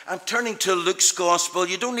walk. I'm turning to Luke's Gospel.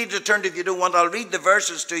 You don't need to turn if you don't want. I'll read the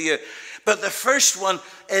verses to you. But the first one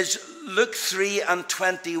is Luke 3 and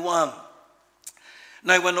 21.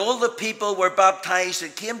 Now, when all the people were baptized,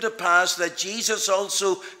 it came to pass that Jesus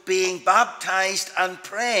also, being baptized and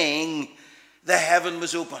praying, the heaven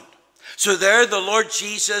was opened. So there the Lord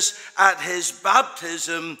Jesus at his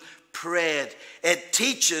baptism prayed. It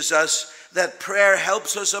teaches us that prayer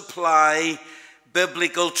helps us apply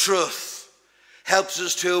biblical truth, helps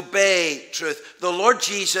us to obey truth. The Lord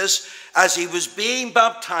Jesus, as he was being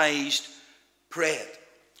baptized, prayed.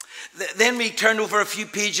 Then we turn over a few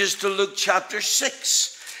pages to Luke chapter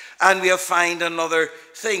 6, and we'll find another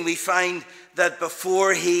thing. We find that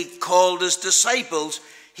before he called his disciples,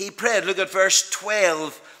 he prayed. Look at verse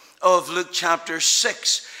 12 of Luke chapter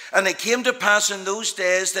 6. And it came to pass in those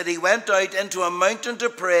days that he went out into a mountain to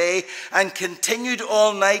pray, and continued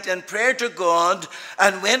all night in prayer to God.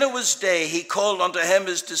 And when it was day, he called unto him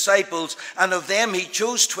his disciples, and of them he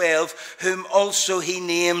chose 12, whom also he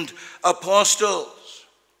named apostles.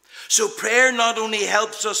 So prayer not only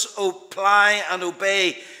helps us apply and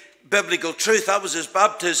obey biblical truth, that was his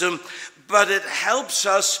baptism, but it helps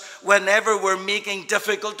us whenever we're making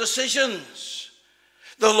difficult decisions.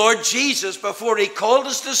 The Lord Jesus, before he called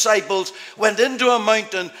his disciples, went into a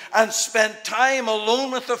mountain and spent time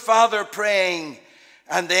alone with the Father praying.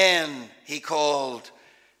 And then he called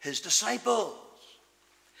his disciples.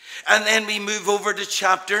 And then we move over to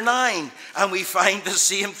chapter 9, and we find the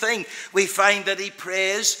same thing. We find that he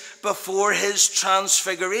prays before his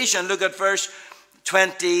transfiguration. Look at verse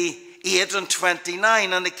 28 and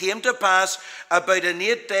 29. And it came to pass about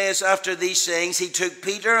 8 days after these sayings, he took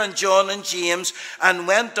Peter and John and James and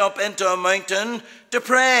went up into a mountain to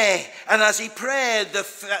pray. And as he prayed, the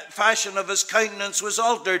fashion of his countenance was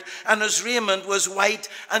altered, and his raiment was white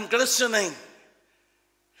and glistening.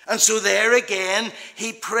 And so there again,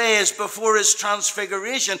 he prays before his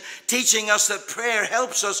transfiguration, teaching us that prayer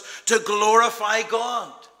helps us to glorify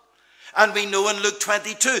God. And we know in Luke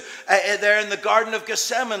 22, there in the Garden of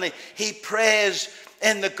Gethsemane, he prays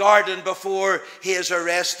in the garden before he is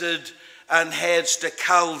arrested and heads to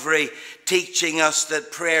Calvary, teaching us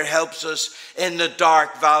that prayer helps us in the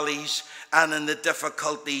dark valleys and in the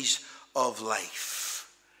difficulties of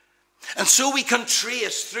life. And so we can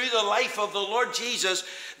trace through the life of the Lord Jesus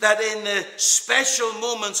that in the special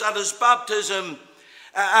moments at his baptism,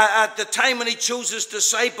 at the time when he chose his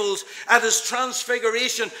disciples, at his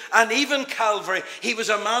transfiguration, and even Calvary, he was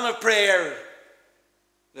a man of prayer.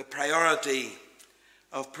 The priority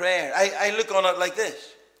of prayer. I look on it like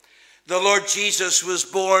this. The Lord Jesus was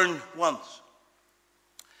born once.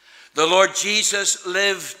 The Lord Jesus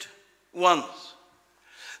lived once.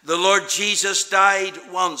 The Lord Jesus died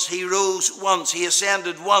once. He rose once. He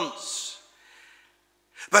ascended once.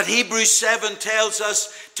 But Hebrews 7 tells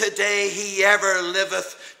us, today he ever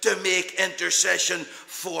liveth to make intercession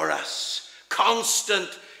for us. Constant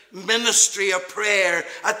ministry of prayer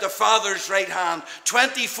at the Father's right hand,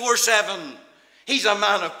 24/7. He's a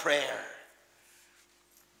man of prayer.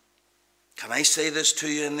 Can I say this to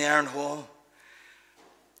you in the Iron Hall?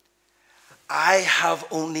 I have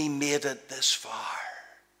only made it this far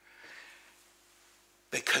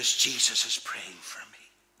because Jesus is praying for me.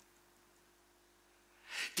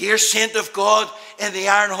 Dear saint of God in the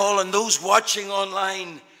Iron Hall and those watching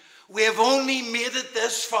online, we have only made it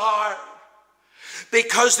this far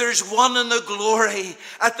because there's one in the glory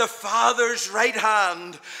at the Father's right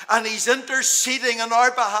hand, and he's interceding on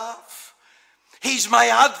our behalf. He's my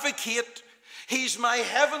advocate. He's my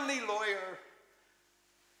heavenly lawyer.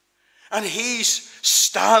 And he's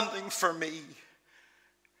standing for me.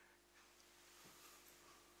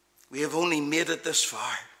 We have only made it this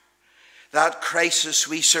far. That crisis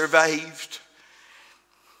we survived,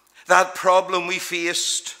 that problem we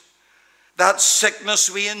faced, that sickness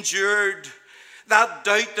we endured, that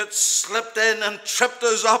doubt that slipped in and tripped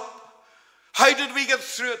us up. How did we get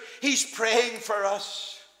through it? He's praying for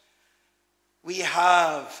us. We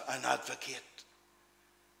have an advocate.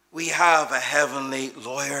 We have a heavenly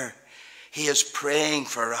lawyer. He is praying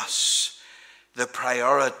for us. The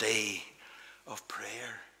priority of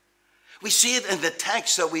prayer. We see it in the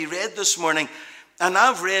text that we read this morning. And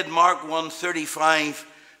I've read Mark 1:35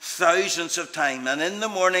 thousands of times. And in the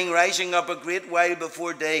morning, rising up a great while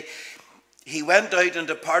before day, he went out and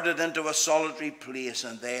departed into a solitary place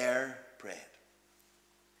and there prayed.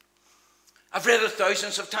 I've read it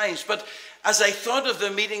thousands of times. But as I thought of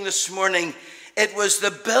the meeting this morning, it was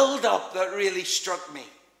the build-up that really struck me.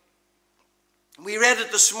 We read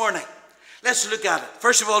it this morning. Let's look at it.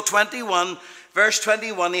 First of all, 21, verse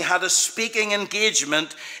 21, he had a speaking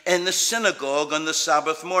engagement in the synagogue on the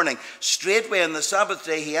Sabbath morning. Straightway on the Sabbath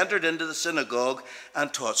day, he entered into the synagogue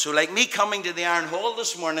and taught. So like me coming to the Iron Hall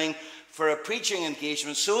this morning for a preaching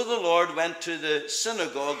engagement, so the Lord went to the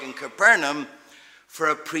synagogue in Capernaum for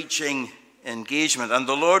a preaching engagement. And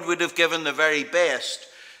the Lord would have given the very best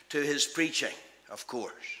to his preaching, of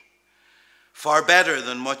course. Far better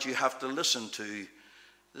than what you have to listen to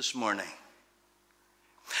this morning.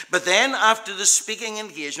 But then after the speaking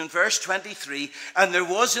engagement, verse 23, and there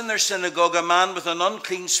was in their synagogue a man with an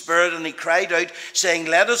unclean spirit, and he cried out, saying,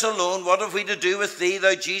 Let us alone, what have we to do with thee,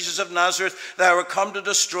 thou Jesus of Nazareth? Thou art come to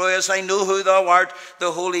destroy us. I know who thou art,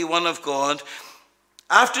 the Holy One of God.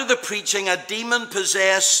 After the preaching, a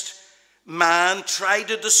demon-possessed man tried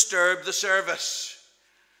to disturb the service,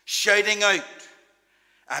 shouting out,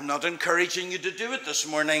 I'm not encouraging you to do it this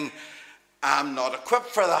morning. I'm not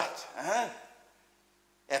equipped for that.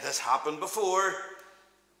 It has happened before,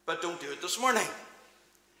 but don't do it this morning.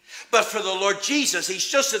 But for the Lord Jesus, he's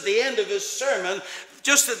just at the end of his sermon,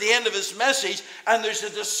 just at the end of his message, and there's a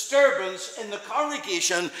disturbance in the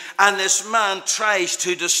congregation, and this man tries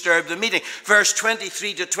to disturb the meeting. Verse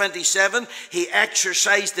 23 to 27, he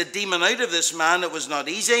exorcised the demon out of this man. It was not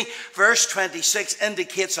easy. Verse 26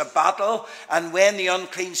 indicates a battle, and when the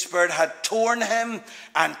unclean spirit had torn him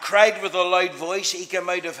and cried with a loud voice, he came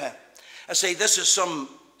out of him. I say, this is some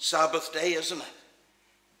Sabbath day, isn't it?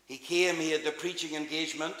 He came, he had the preaching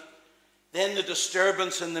engagement, then the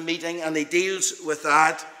disturbance in the meeting, and he deals with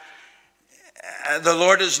that. The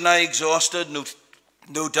Lord is now exhausted,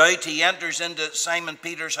 no doubt. He enters into Simon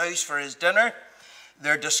Peter's house for his dinner.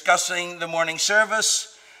 They're discussing the morning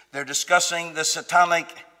service. They're discussing the satanic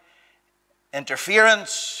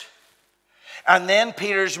interference. And then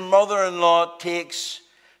Peter's mother-in-law takes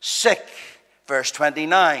sick, verse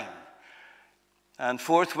 29. And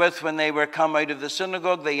forthwith, when they were come out of the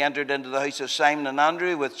synagogue, they entered into the house of Simon and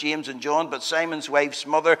Andrew with James and John. But Simon's wife's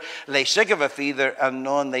mother lay sick of a fever, and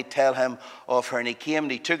none they tell him of her. And he came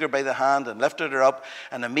and he took her by the hand and lifted her up,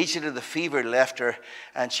 and immediately the fever left her,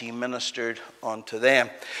 and she ministered unto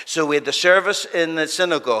them. So we had the service in the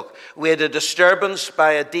synagogue. We had a disturbance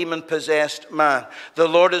by a demon-possessed man. The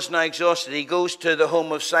Lord is now exhausted. He goes to the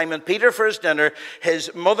home of Simon Peter for his dinner.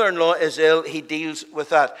 His mother-in-law is ill. He deals with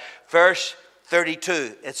that. Verse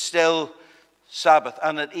 32, it's still Sabbath.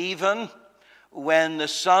 And at even, when the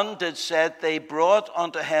sun did set, they brought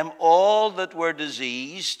unto him all that were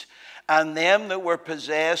diseased, and them that were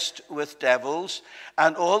possessed with devils,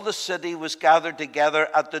 and all the city was gathered together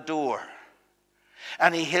at the door.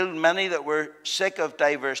 And he healed many that were sick of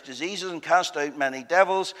diverse diseases, and cast out many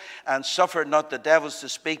devils, and suffered not the devils to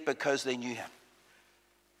speak, because they knew him.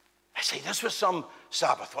 I say, this was some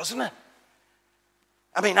Sabbath, wasn't it?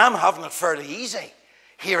 I mean, I'm having it fairly easy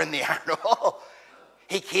here in the Iron Hall.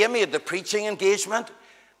 He came, he had the preaching engagement.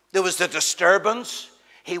 There was the disturbance.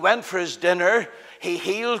 He went for his dinner. He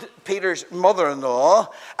healed Peter's mother-in-law.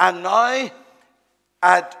 And now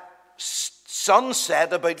at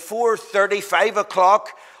sunset, about 4:30, 5 o'clock,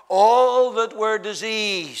 all that were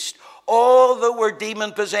diseased, all that were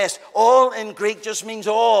demon-possessed, all in Greek just means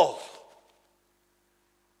all.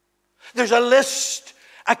 There's a list,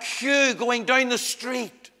 a queue going down the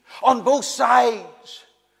street on both sides,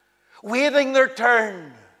 waiting their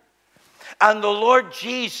turn. And the Lord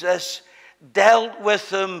Jesus dealt with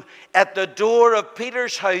them at the door of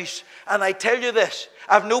Peter's house. And I tell you this,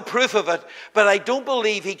 I have no proof of it, but I don't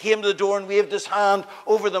believe he came to the door and waved his hand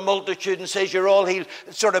over the multitude and says, you're all healed,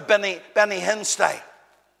 sort of Benny Hinn style.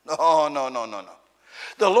 No.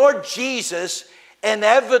 The Lord Jesus,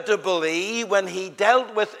 inevitably, when he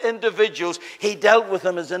dealt with individuals, he dealt with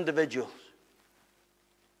them as individuals.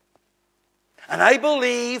 And I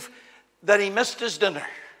believe that he missed his dinner.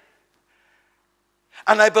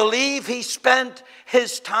 And I believe he spent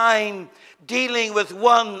his time dealing with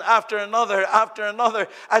one after another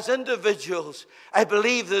as individuals. I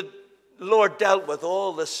believe that the Lord dealt with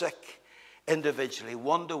all the sick individually,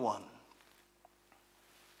 one to one.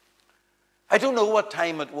 I don't know what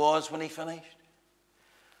time it was when he finished.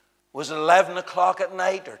 Was it 11 o'clock at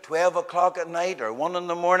night or 12 o'clock at night or 1 in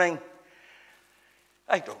the morning?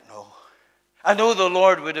 I don't know. I know the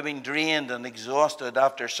Lord would have been drained and exhausted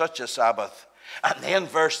after such a Sabbath. And then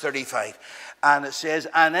verse 35, and it says,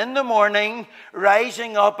 and in the morning,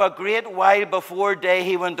 rising up a great while before day,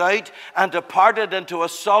 he went out and departed into a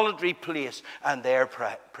solitary place, and there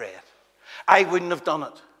prayed. I wouldn't have done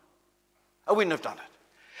it.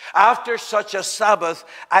 After such a Sabbath,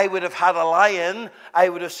 I would have had a lie-in. I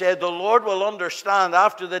would have said, the Lord will understand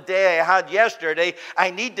after the day I had yesterday,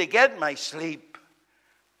 I need to get my sleep.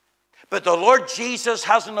 But the Lord Jesus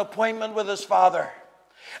has an appointment with his Father,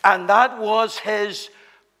 and that was his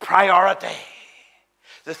priority.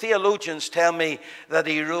 The theologians tell me that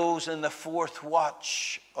he rose in the 4th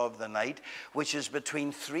watch of the night, which is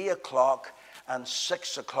between 3 o'clock and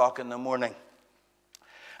 6 o'clock in the morning.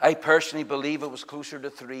 I personally believe it was closer to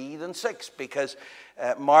 3 than 6, because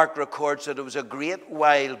Mark records that it was a great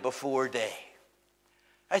while before day.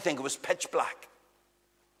 I think it was pitch black.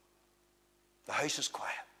 The house is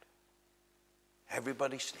quiet.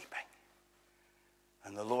 Everybody's sleeping.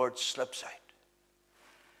 And the Lord slips out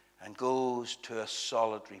and goes to a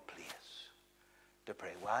solitary place to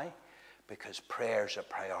pray. Why? Because prayer's a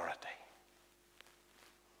priority.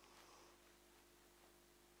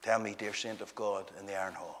 Tell me, dear saint of God in the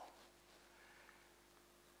Iron Hall,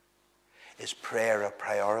 is prayer a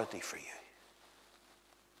priority for you?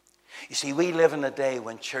 You see, we live in a day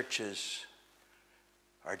when churches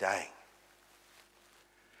are dying,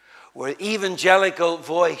 where evangelical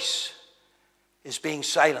voice is being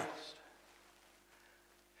silenced.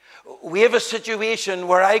 We have a situation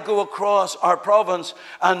where I go across our province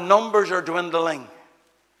and numbers are dwindling.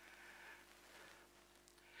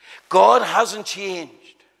 God hasn't changed.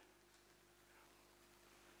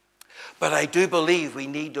 But I do believe we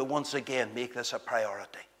need to once again make this a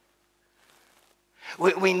priority.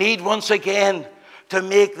 We need once again to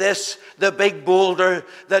make this the big boulder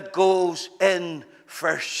that goes in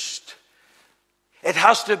first. It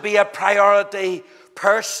has to be a priority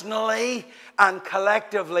personally and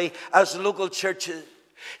collectively as local churches.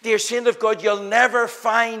 Dear saint of God, you'll never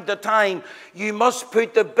find the time. You must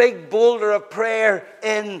put the big boulder of prayer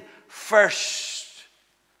in first.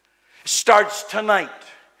 It starts tonight.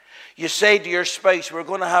 You say to your spouse, we're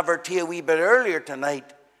going to have our tea a wee bit earlier tonight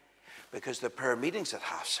because the prayer meeting's at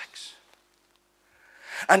 6:30.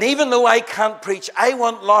 And even though I can't preach, I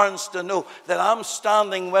want Lawrence to know that I'm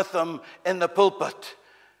standing with him in the pulpit.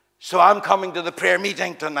 So I'm coming to the prayer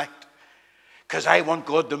meeting tonight because I want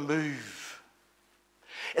God to move.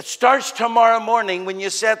 It starts tomorrow morning when you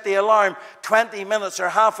set the alarm 20 minutes or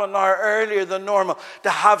half an hour earlier than normal to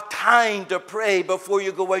have time to pray before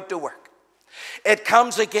you go out to work. It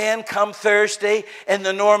comes again come Thursday in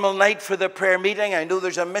the normal night for the prayer meeting. I know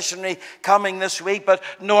there's a missionary coming this week, but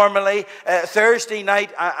normally Thursday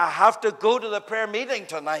night I have to go to the prayer meeting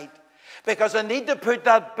tonight because I need to put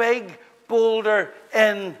that big boulder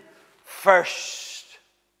in first.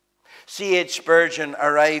 C.H. Spurgeon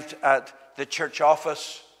arrived at the church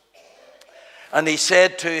office and he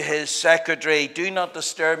said to his secretary, "Do not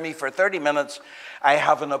disturb me for 30 minutes. I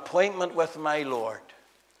have an appointment with my Lord."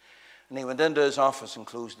 And he went into his office and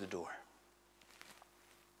closed the door.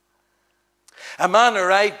 A man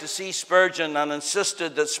arrived to see Spurgeon and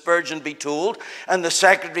insisted that Spurgeon be told. And the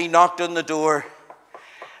secretary knocked on the door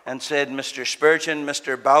and said, "Mr. Spurgeon,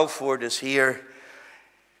 Mr. Balfour is here.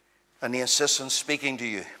 And he insists on speaking to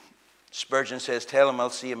you." Spurgeon says, "Tell him I'll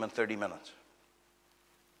see him in 30 minutes.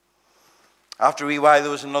 After a wee while,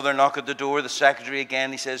 there was another knock at the door. The secretary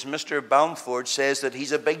again, he says, "Mr. Balfour says that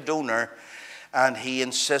he's a big donor and he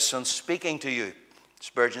insists on speaking to you."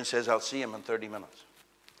 Spurgeon says, "I'll see him in 30 minutes.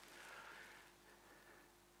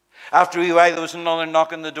 After a wee while, there was another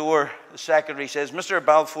knock on the door. The secretary says, "Mr.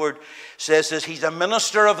 Balfour says that he's a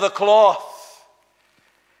minister of the cloth."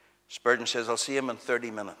 Spurgeon says, "I'll see him in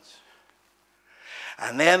 30 minutes.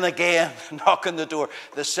 And then again, knock on the door.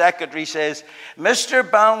 The secretary says, "Mr.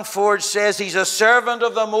 Balfour says he's a servant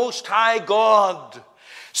of the Most High God."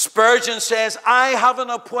 Spurgeon says, "I have an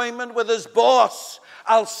appointment with his boss.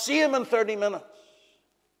 I'll see him in 30 minutes.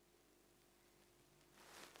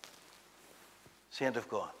 Saint of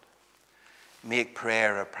God, make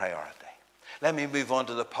prayer a priority. Let me move on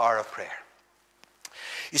to the power of prayer.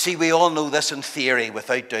 You see, we all know this in theory,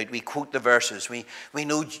 without doubt. We quote the verses. We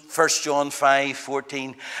know 1 John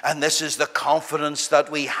 5:14, and this is the confidence that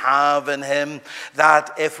we have in him,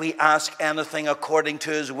 that if we ask anything according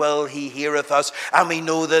to his will, he heareth us. And we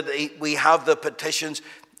know that we have the petitions.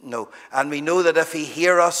 And we know that if he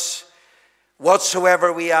hear us,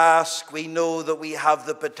 whatsoever we ask, we know that we have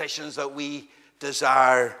the petitions that we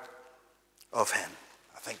desire of him.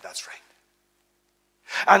 I think that's right.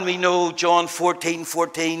 And we know John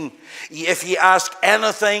 14:14, if ye ask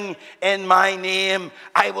anything in my name,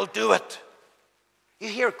 I will do it. You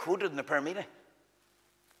hear it quoted in the prayer meeting.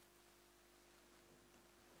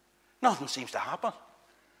 Nothing seems to happen.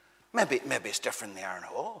 Maybe it's different in the Iron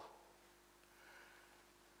Hall.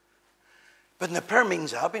 But in the prayer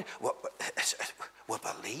meetings I've been, we'll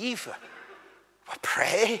believe, we'll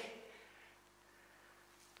pray.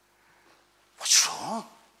 What's wrong?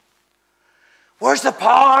 Where's the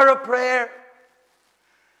power of prayer?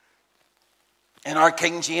 In our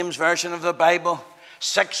King James Version of the Bible,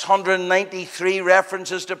 693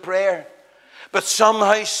 references to prayer. But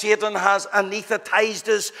somehow Satan has anesthetized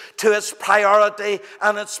us to its priority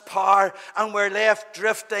and its power, and we're left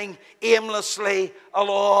drifting aimlessly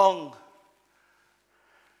along.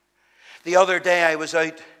 The other day I was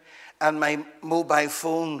out and my mobile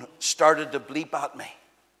phone started to bleep at me.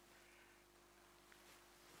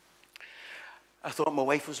 I thought my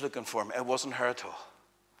wife was looking for me. It wasn't her at all.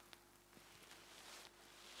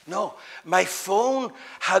 No, my phone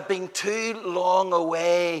had been too long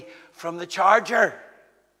away from the charger.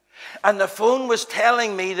 And the phone was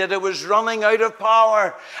telling me that it was running out of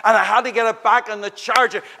power. And I had to get it back on the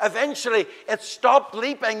charger. Eventually, it stopped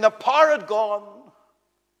bleeping. The power had gone.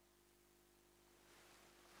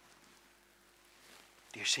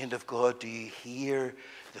 Dear saint of God, do you hear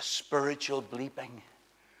the spiritual bleeping?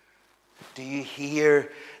 Do you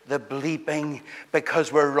hear the bleeping?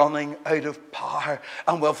 Because we're running out of power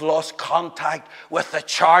and we've lost contact with the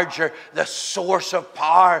charger, the source of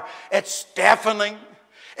power. It's deafening.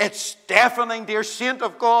 It's deafening, dear saint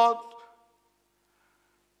of God.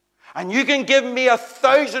 And you can give me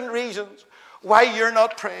 1,000 reasons why you're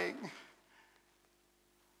not praying.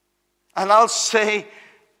 And I'll say,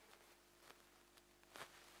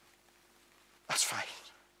 that's fine.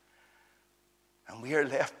 And we are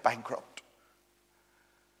left bankrupt,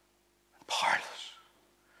 and powerless,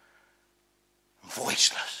 and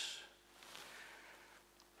voiceless.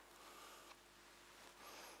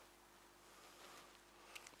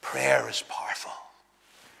 Prayer is powerful.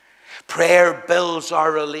 Prayer builds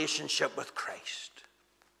our relationship with Christ.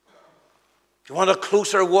 You want a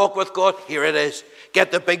closer walk with God? Here it is.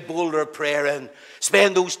 Get the big boulder of prayer in.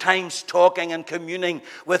 Spend those times talking and communing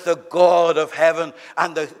with the God of heaven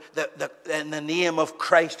and in the name of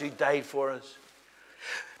Christ who died for us.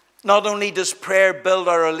 Not only does prayer build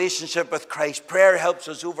our relationship with Christ, prayer helps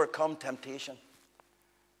us overcome temptation.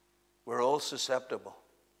 We're all susceptible.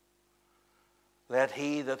 Let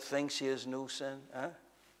he that thinks he has no sin,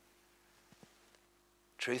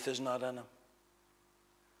 truth is not in him.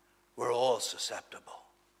 We're all susceptible.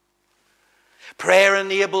 Prayer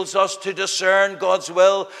enables us to discern God's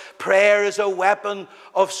will. Prayer is a weapon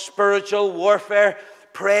of spiritual warfare.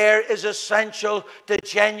 Prayer is essential to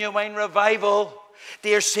genuine revival.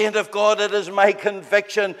 Dear saint of God, it is my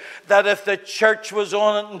conviction that if the church was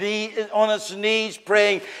on its knees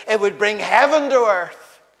praying, it would bring heaven to earth.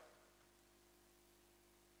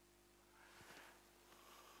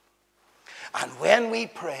 And when we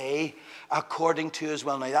pray according to his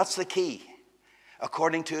will, now that's the key,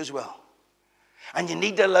 according to his will. And you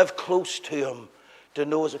need to live close to him to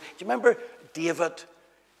know his will. Do you remember David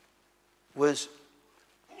was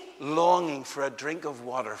longing for a drink of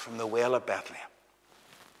water from the well of Bethlehem?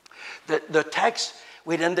 The text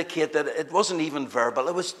would indicate that it wasn't even verbal.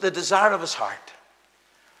 It was the desire of his heart.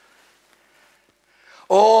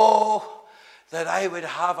 Oh, that I would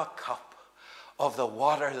have a cup of the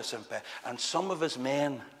water that's in Bethlehem. And some of his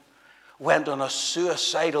men went on a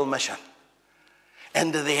suicidal mission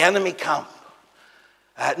into the enemy camp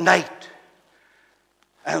at night.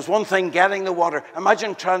 And it's one thing getting the water.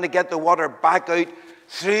 Imagine trying to get the water back out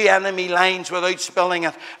through enemy lines without spilling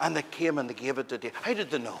it. And they came and they gave it to David. How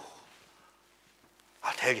did they know?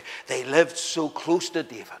 I'll tell you, they lived so close to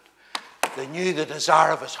David. They knew the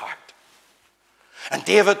desire of his heart. And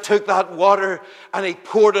David took that water and he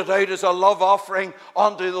poured it out as a love offering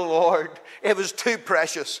unto the Lord. It was too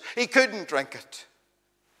precious. He couldn't drink it.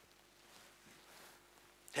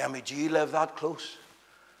 Tell me, do you live that close?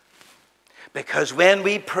 Because when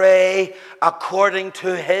we pray according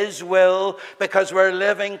to his will, because we're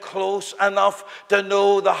living close enough to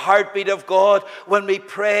know the heartbeat of God, when we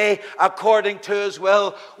pray according to his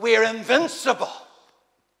will, we're invincible.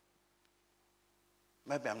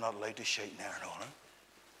 Maybe I'm not allowed to shout in there, no.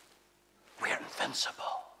 We're invincible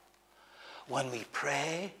when we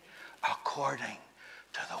pray according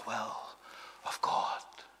to the will of God.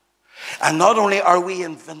 And not only are we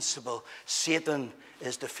invincible, Satan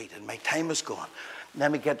is defeated. My time is gone.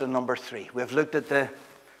 Let me get to number 3. We've looked at the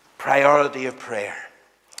priority of prayer.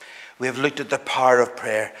 We've looked at the power of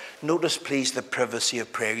prayer. Notice, please, the privacy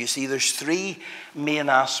of prayer. You see, there's 3 main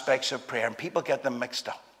aspects of prayer, and people get them mixed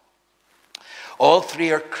up. All 3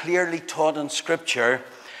 are clearly taught in Scripture,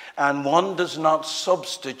 and one does not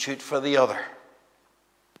substitute for the other.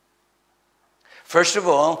 First of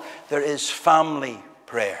all, there is family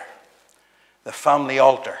prayer, the family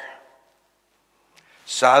altar.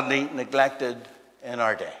 Sadly neglected in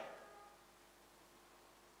our day.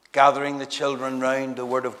 Gathering the children round the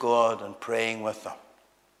Word of God and praying with them.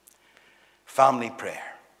 Family prayer.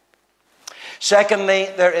 Secondly,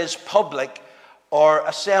 there is public or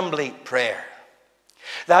assembly prayer.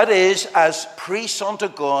 That is, as priests unto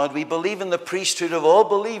God, we believe in the priesthood of all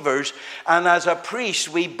believers, and as a priest,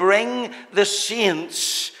 we bring the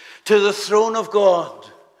saints to the throne of God.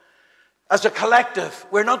 As a collective,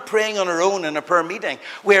 we're not praying on our own in a prayer meeting.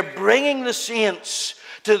 We're bringing the saints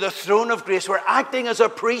to the throne of grace. We're acting as a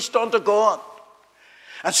priest unto God.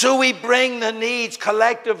 And so we bring the needs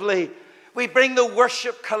collectively. We bring the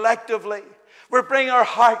worship collectively. We bring our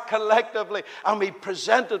heart collectively. And we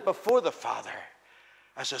present it before the Father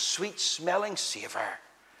as a sweet-smelling savor.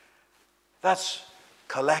 That's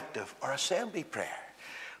collective or assembly prayer.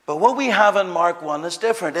 But what we have in Mark 1 is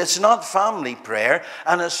different. It's not family prayer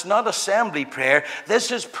and it's not assembly prayer.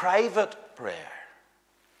 This is private prayer.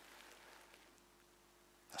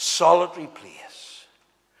 A solitary place.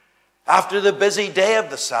 After the busy day of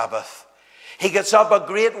the Sabbath, he gets up a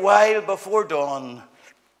great while before dawn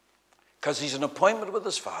because he's an appointment with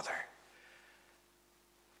his Father.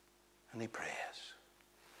 And he prays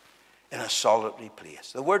in a solitary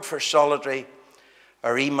place. The word for solitary,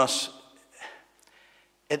 eremos,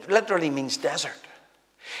 it literally means desert.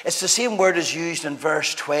 It's the same word as used in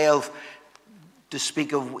verse 12 to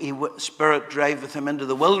speak of Spirit driveth him into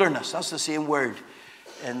the wilderness. That's the same word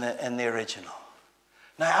in the original.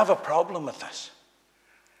 Now, I have a problem with this.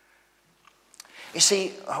 You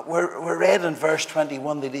see, we're read in verse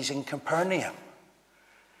 21 that he's in Capernaum.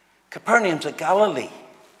 Capernaum's at Galilee.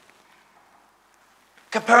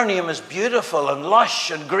 Capernaum is beautiful and lush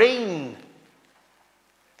and green.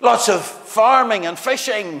 Lots of farming and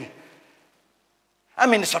fishing. I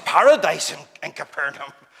mean, it's a paradise in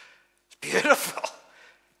Capernaum. It's beautiful.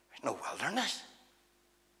 There's no wilderness.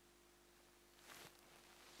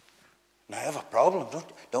 Now, I have a problem,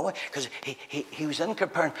 don't we? Because he was in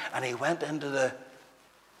Capernaum and he went into the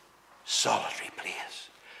solitary place,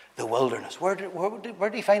 the wilderness. Where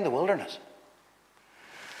did he find the wilderness?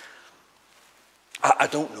 I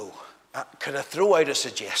don't know. Could I throw out a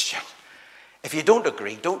suggestion? If you don't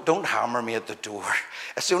agree, don't hammer me at the door.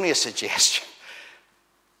 It's only a suggestion.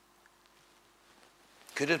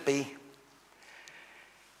 Could it be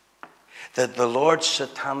that the Lord's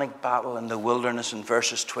satanic battle in the wilderness in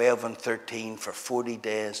verses 12 and 13 for 40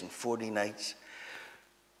 days and 40 nights,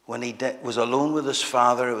 when he was alone with his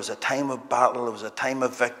Father, it was a time of battle, it was a time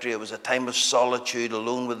of victory, it was a time of solitude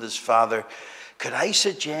alone with his Father. Could I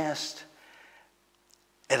suggest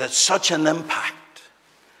it had such an impact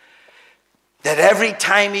that every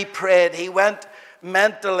time he prayed, he went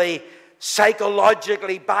mentally,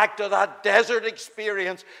 psychologically back to that desert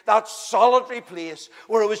experience, that solitary place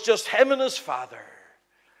where it was just him and his Father.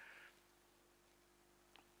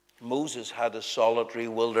 Moses had a solitary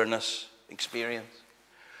wilderness experience.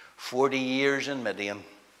 40 years in Midian.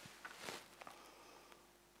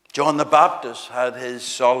 John the Baptist had his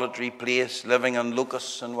solitary place living on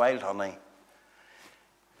locusts and wild honey.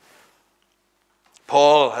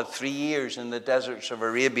 Paul had 3 years in the deserts of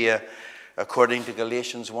Arabia, according to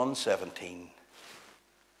Galatians 1:17.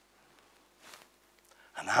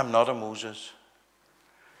 And I'm not a Moses.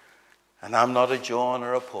 And I'm not a John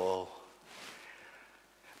or a Paul.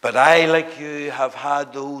 But I, like you, have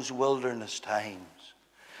had those wilderness times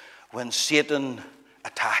when Satan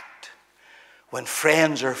attacked, when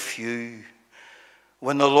friends are few,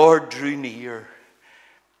 when the Lord drew near,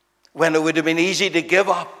 when it would have been easy to give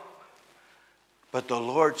up, but the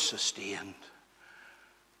Lord sustained.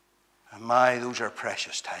 And my, those are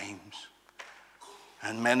precious times.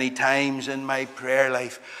 And many times in my prayer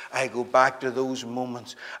life, I go back to those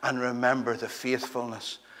moments and remember the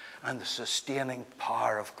faithfulness and the sustaining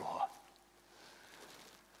power of God.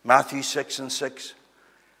 Matthew 6:6,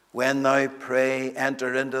 when thou pray,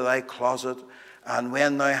 enter into thy closet, and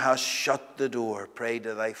when thou hast shut the door, pray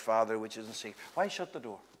to thy Father which is in secret. Why shut the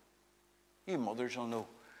door? You mothers will know.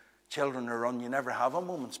 Children are run, you never have a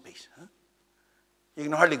moment's peace. Huh? You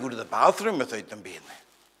can hardly go to the bathroom without them being there.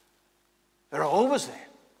 They're always there.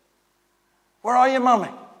 Where are you,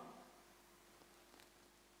 Mommy?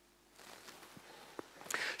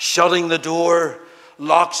 Shutting the door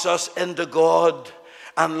locks us into God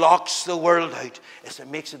and locks the world out. It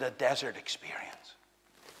makes it a desert experience.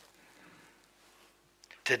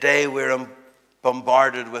 Today we're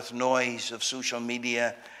bombarded with noise of social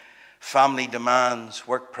media, family demands,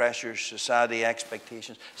 work pressures, society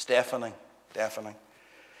expectations. It's deafening.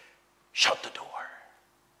 Shut the door.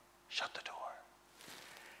 Shut the door.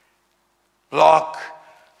 Lock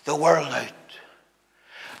the world out.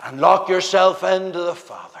 And lock yourself into the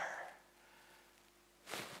Father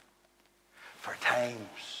for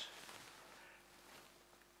times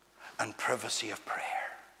and privacy of prayer.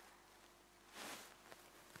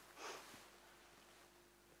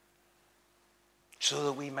 so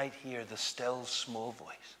that we might hear the still small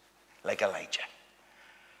voice, like Elijah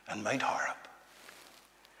and Mount Horeb.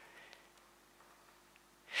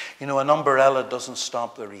 You know, an umbrella doesn't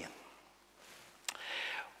stop the rain.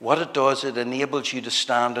 What it does, it enables you to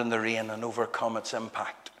stand in the rain and overcome its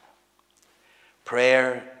impact.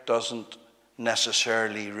 Prayer doesn't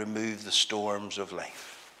necessarily remove the storms of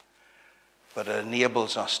life, but it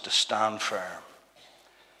enables us to stand firm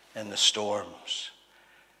in the storms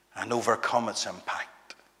and overcome its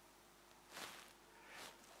impact.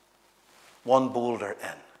 One boulder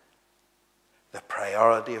in, the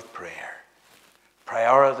priority of prayer.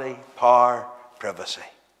 Priority, power, privacy.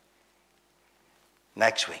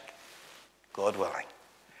 Next week, God willing,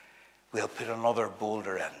 we'll put another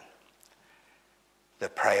boulder in. The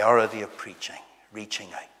priority of preaching, reaching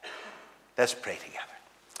out. Let's pray together.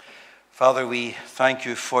 Father, we thank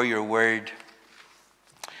you for your word.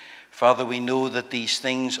 Father, we know that these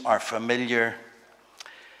things are familiar,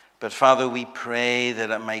 but Father, we pray that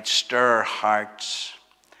it might stir our hearts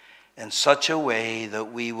in such a way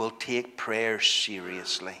that we will take prayer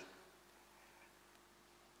seriously,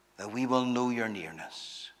 that we will know your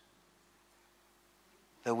nearness,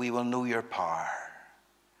 that we will know your power,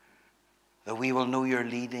 that we will know your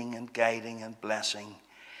leading and guiding and blessing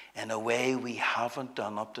in a way we haven't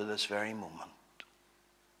done up to this very moment,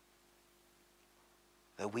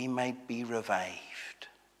 that we might be revived,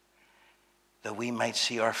 that we might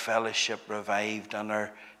see our fellowship revived and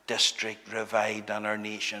our district revived and our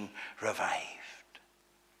nation revived.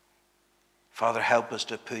 Father, help us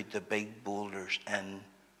to put the big boulders in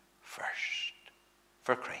first,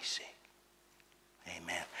 for Christ's sake.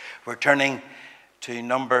 Amen. We're turning to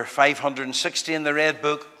number 560 in the Red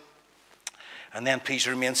Book, and then please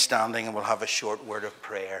remain standing and we'll have a short word of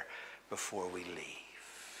prayer before we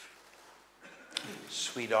leave.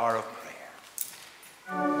 Sweet hour of prayer.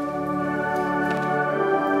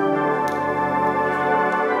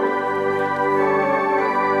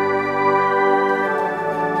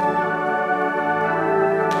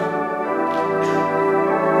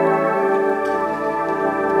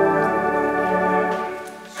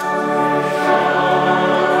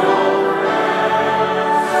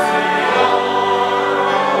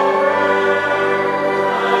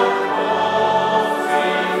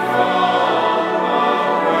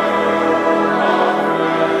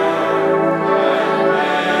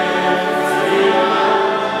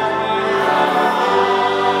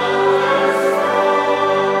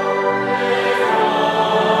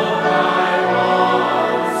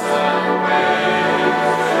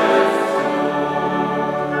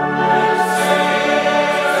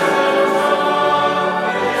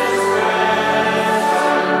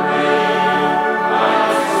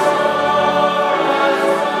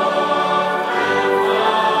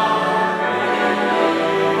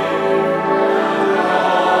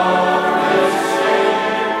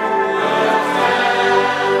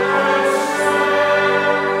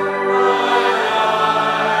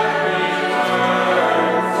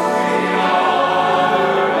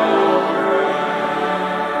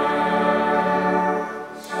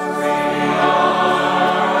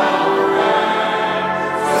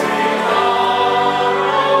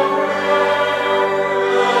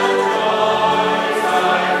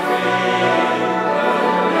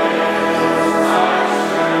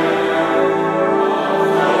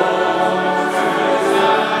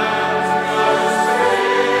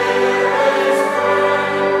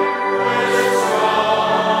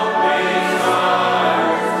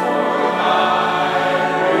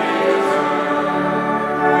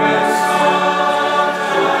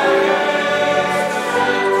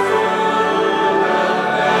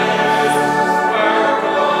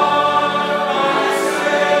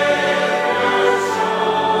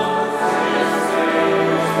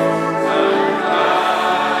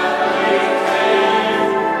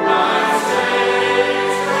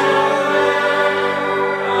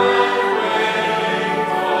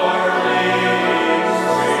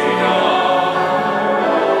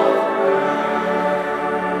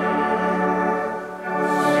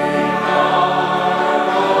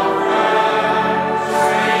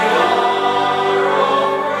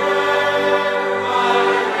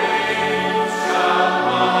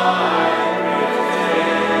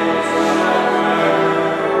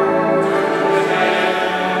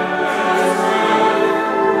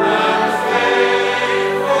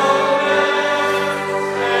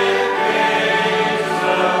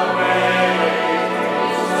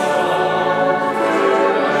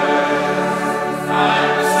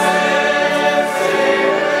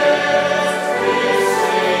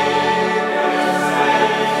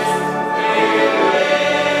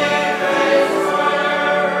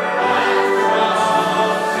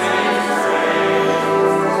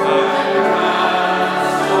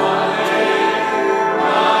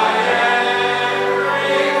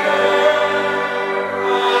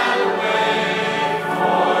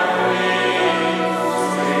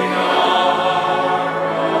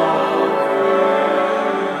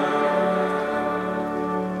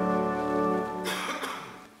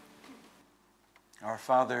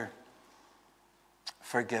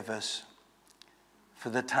 forgive us for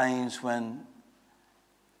the times when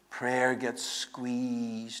prayer gets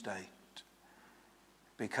squeezed out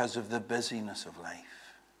because of the busyness of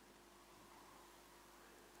life.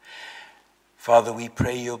 Father, we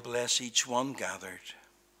pray you'll bless each one gathered,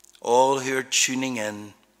 all who are tuning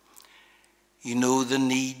in. You know the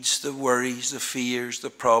needs, the worries, the fears, the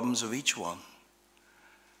problems of each one.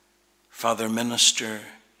 Father, minister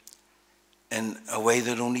in a way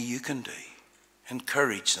that only you can do.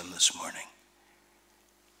 Encourage them this morning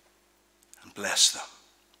and bless them.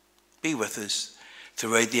 Be with us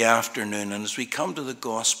throughout the afternoon. And as we come to the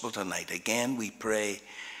gospel tonight, again we pray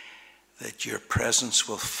that your presence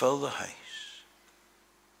will fill the house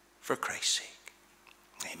for Christ's sake.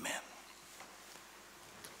 Amen.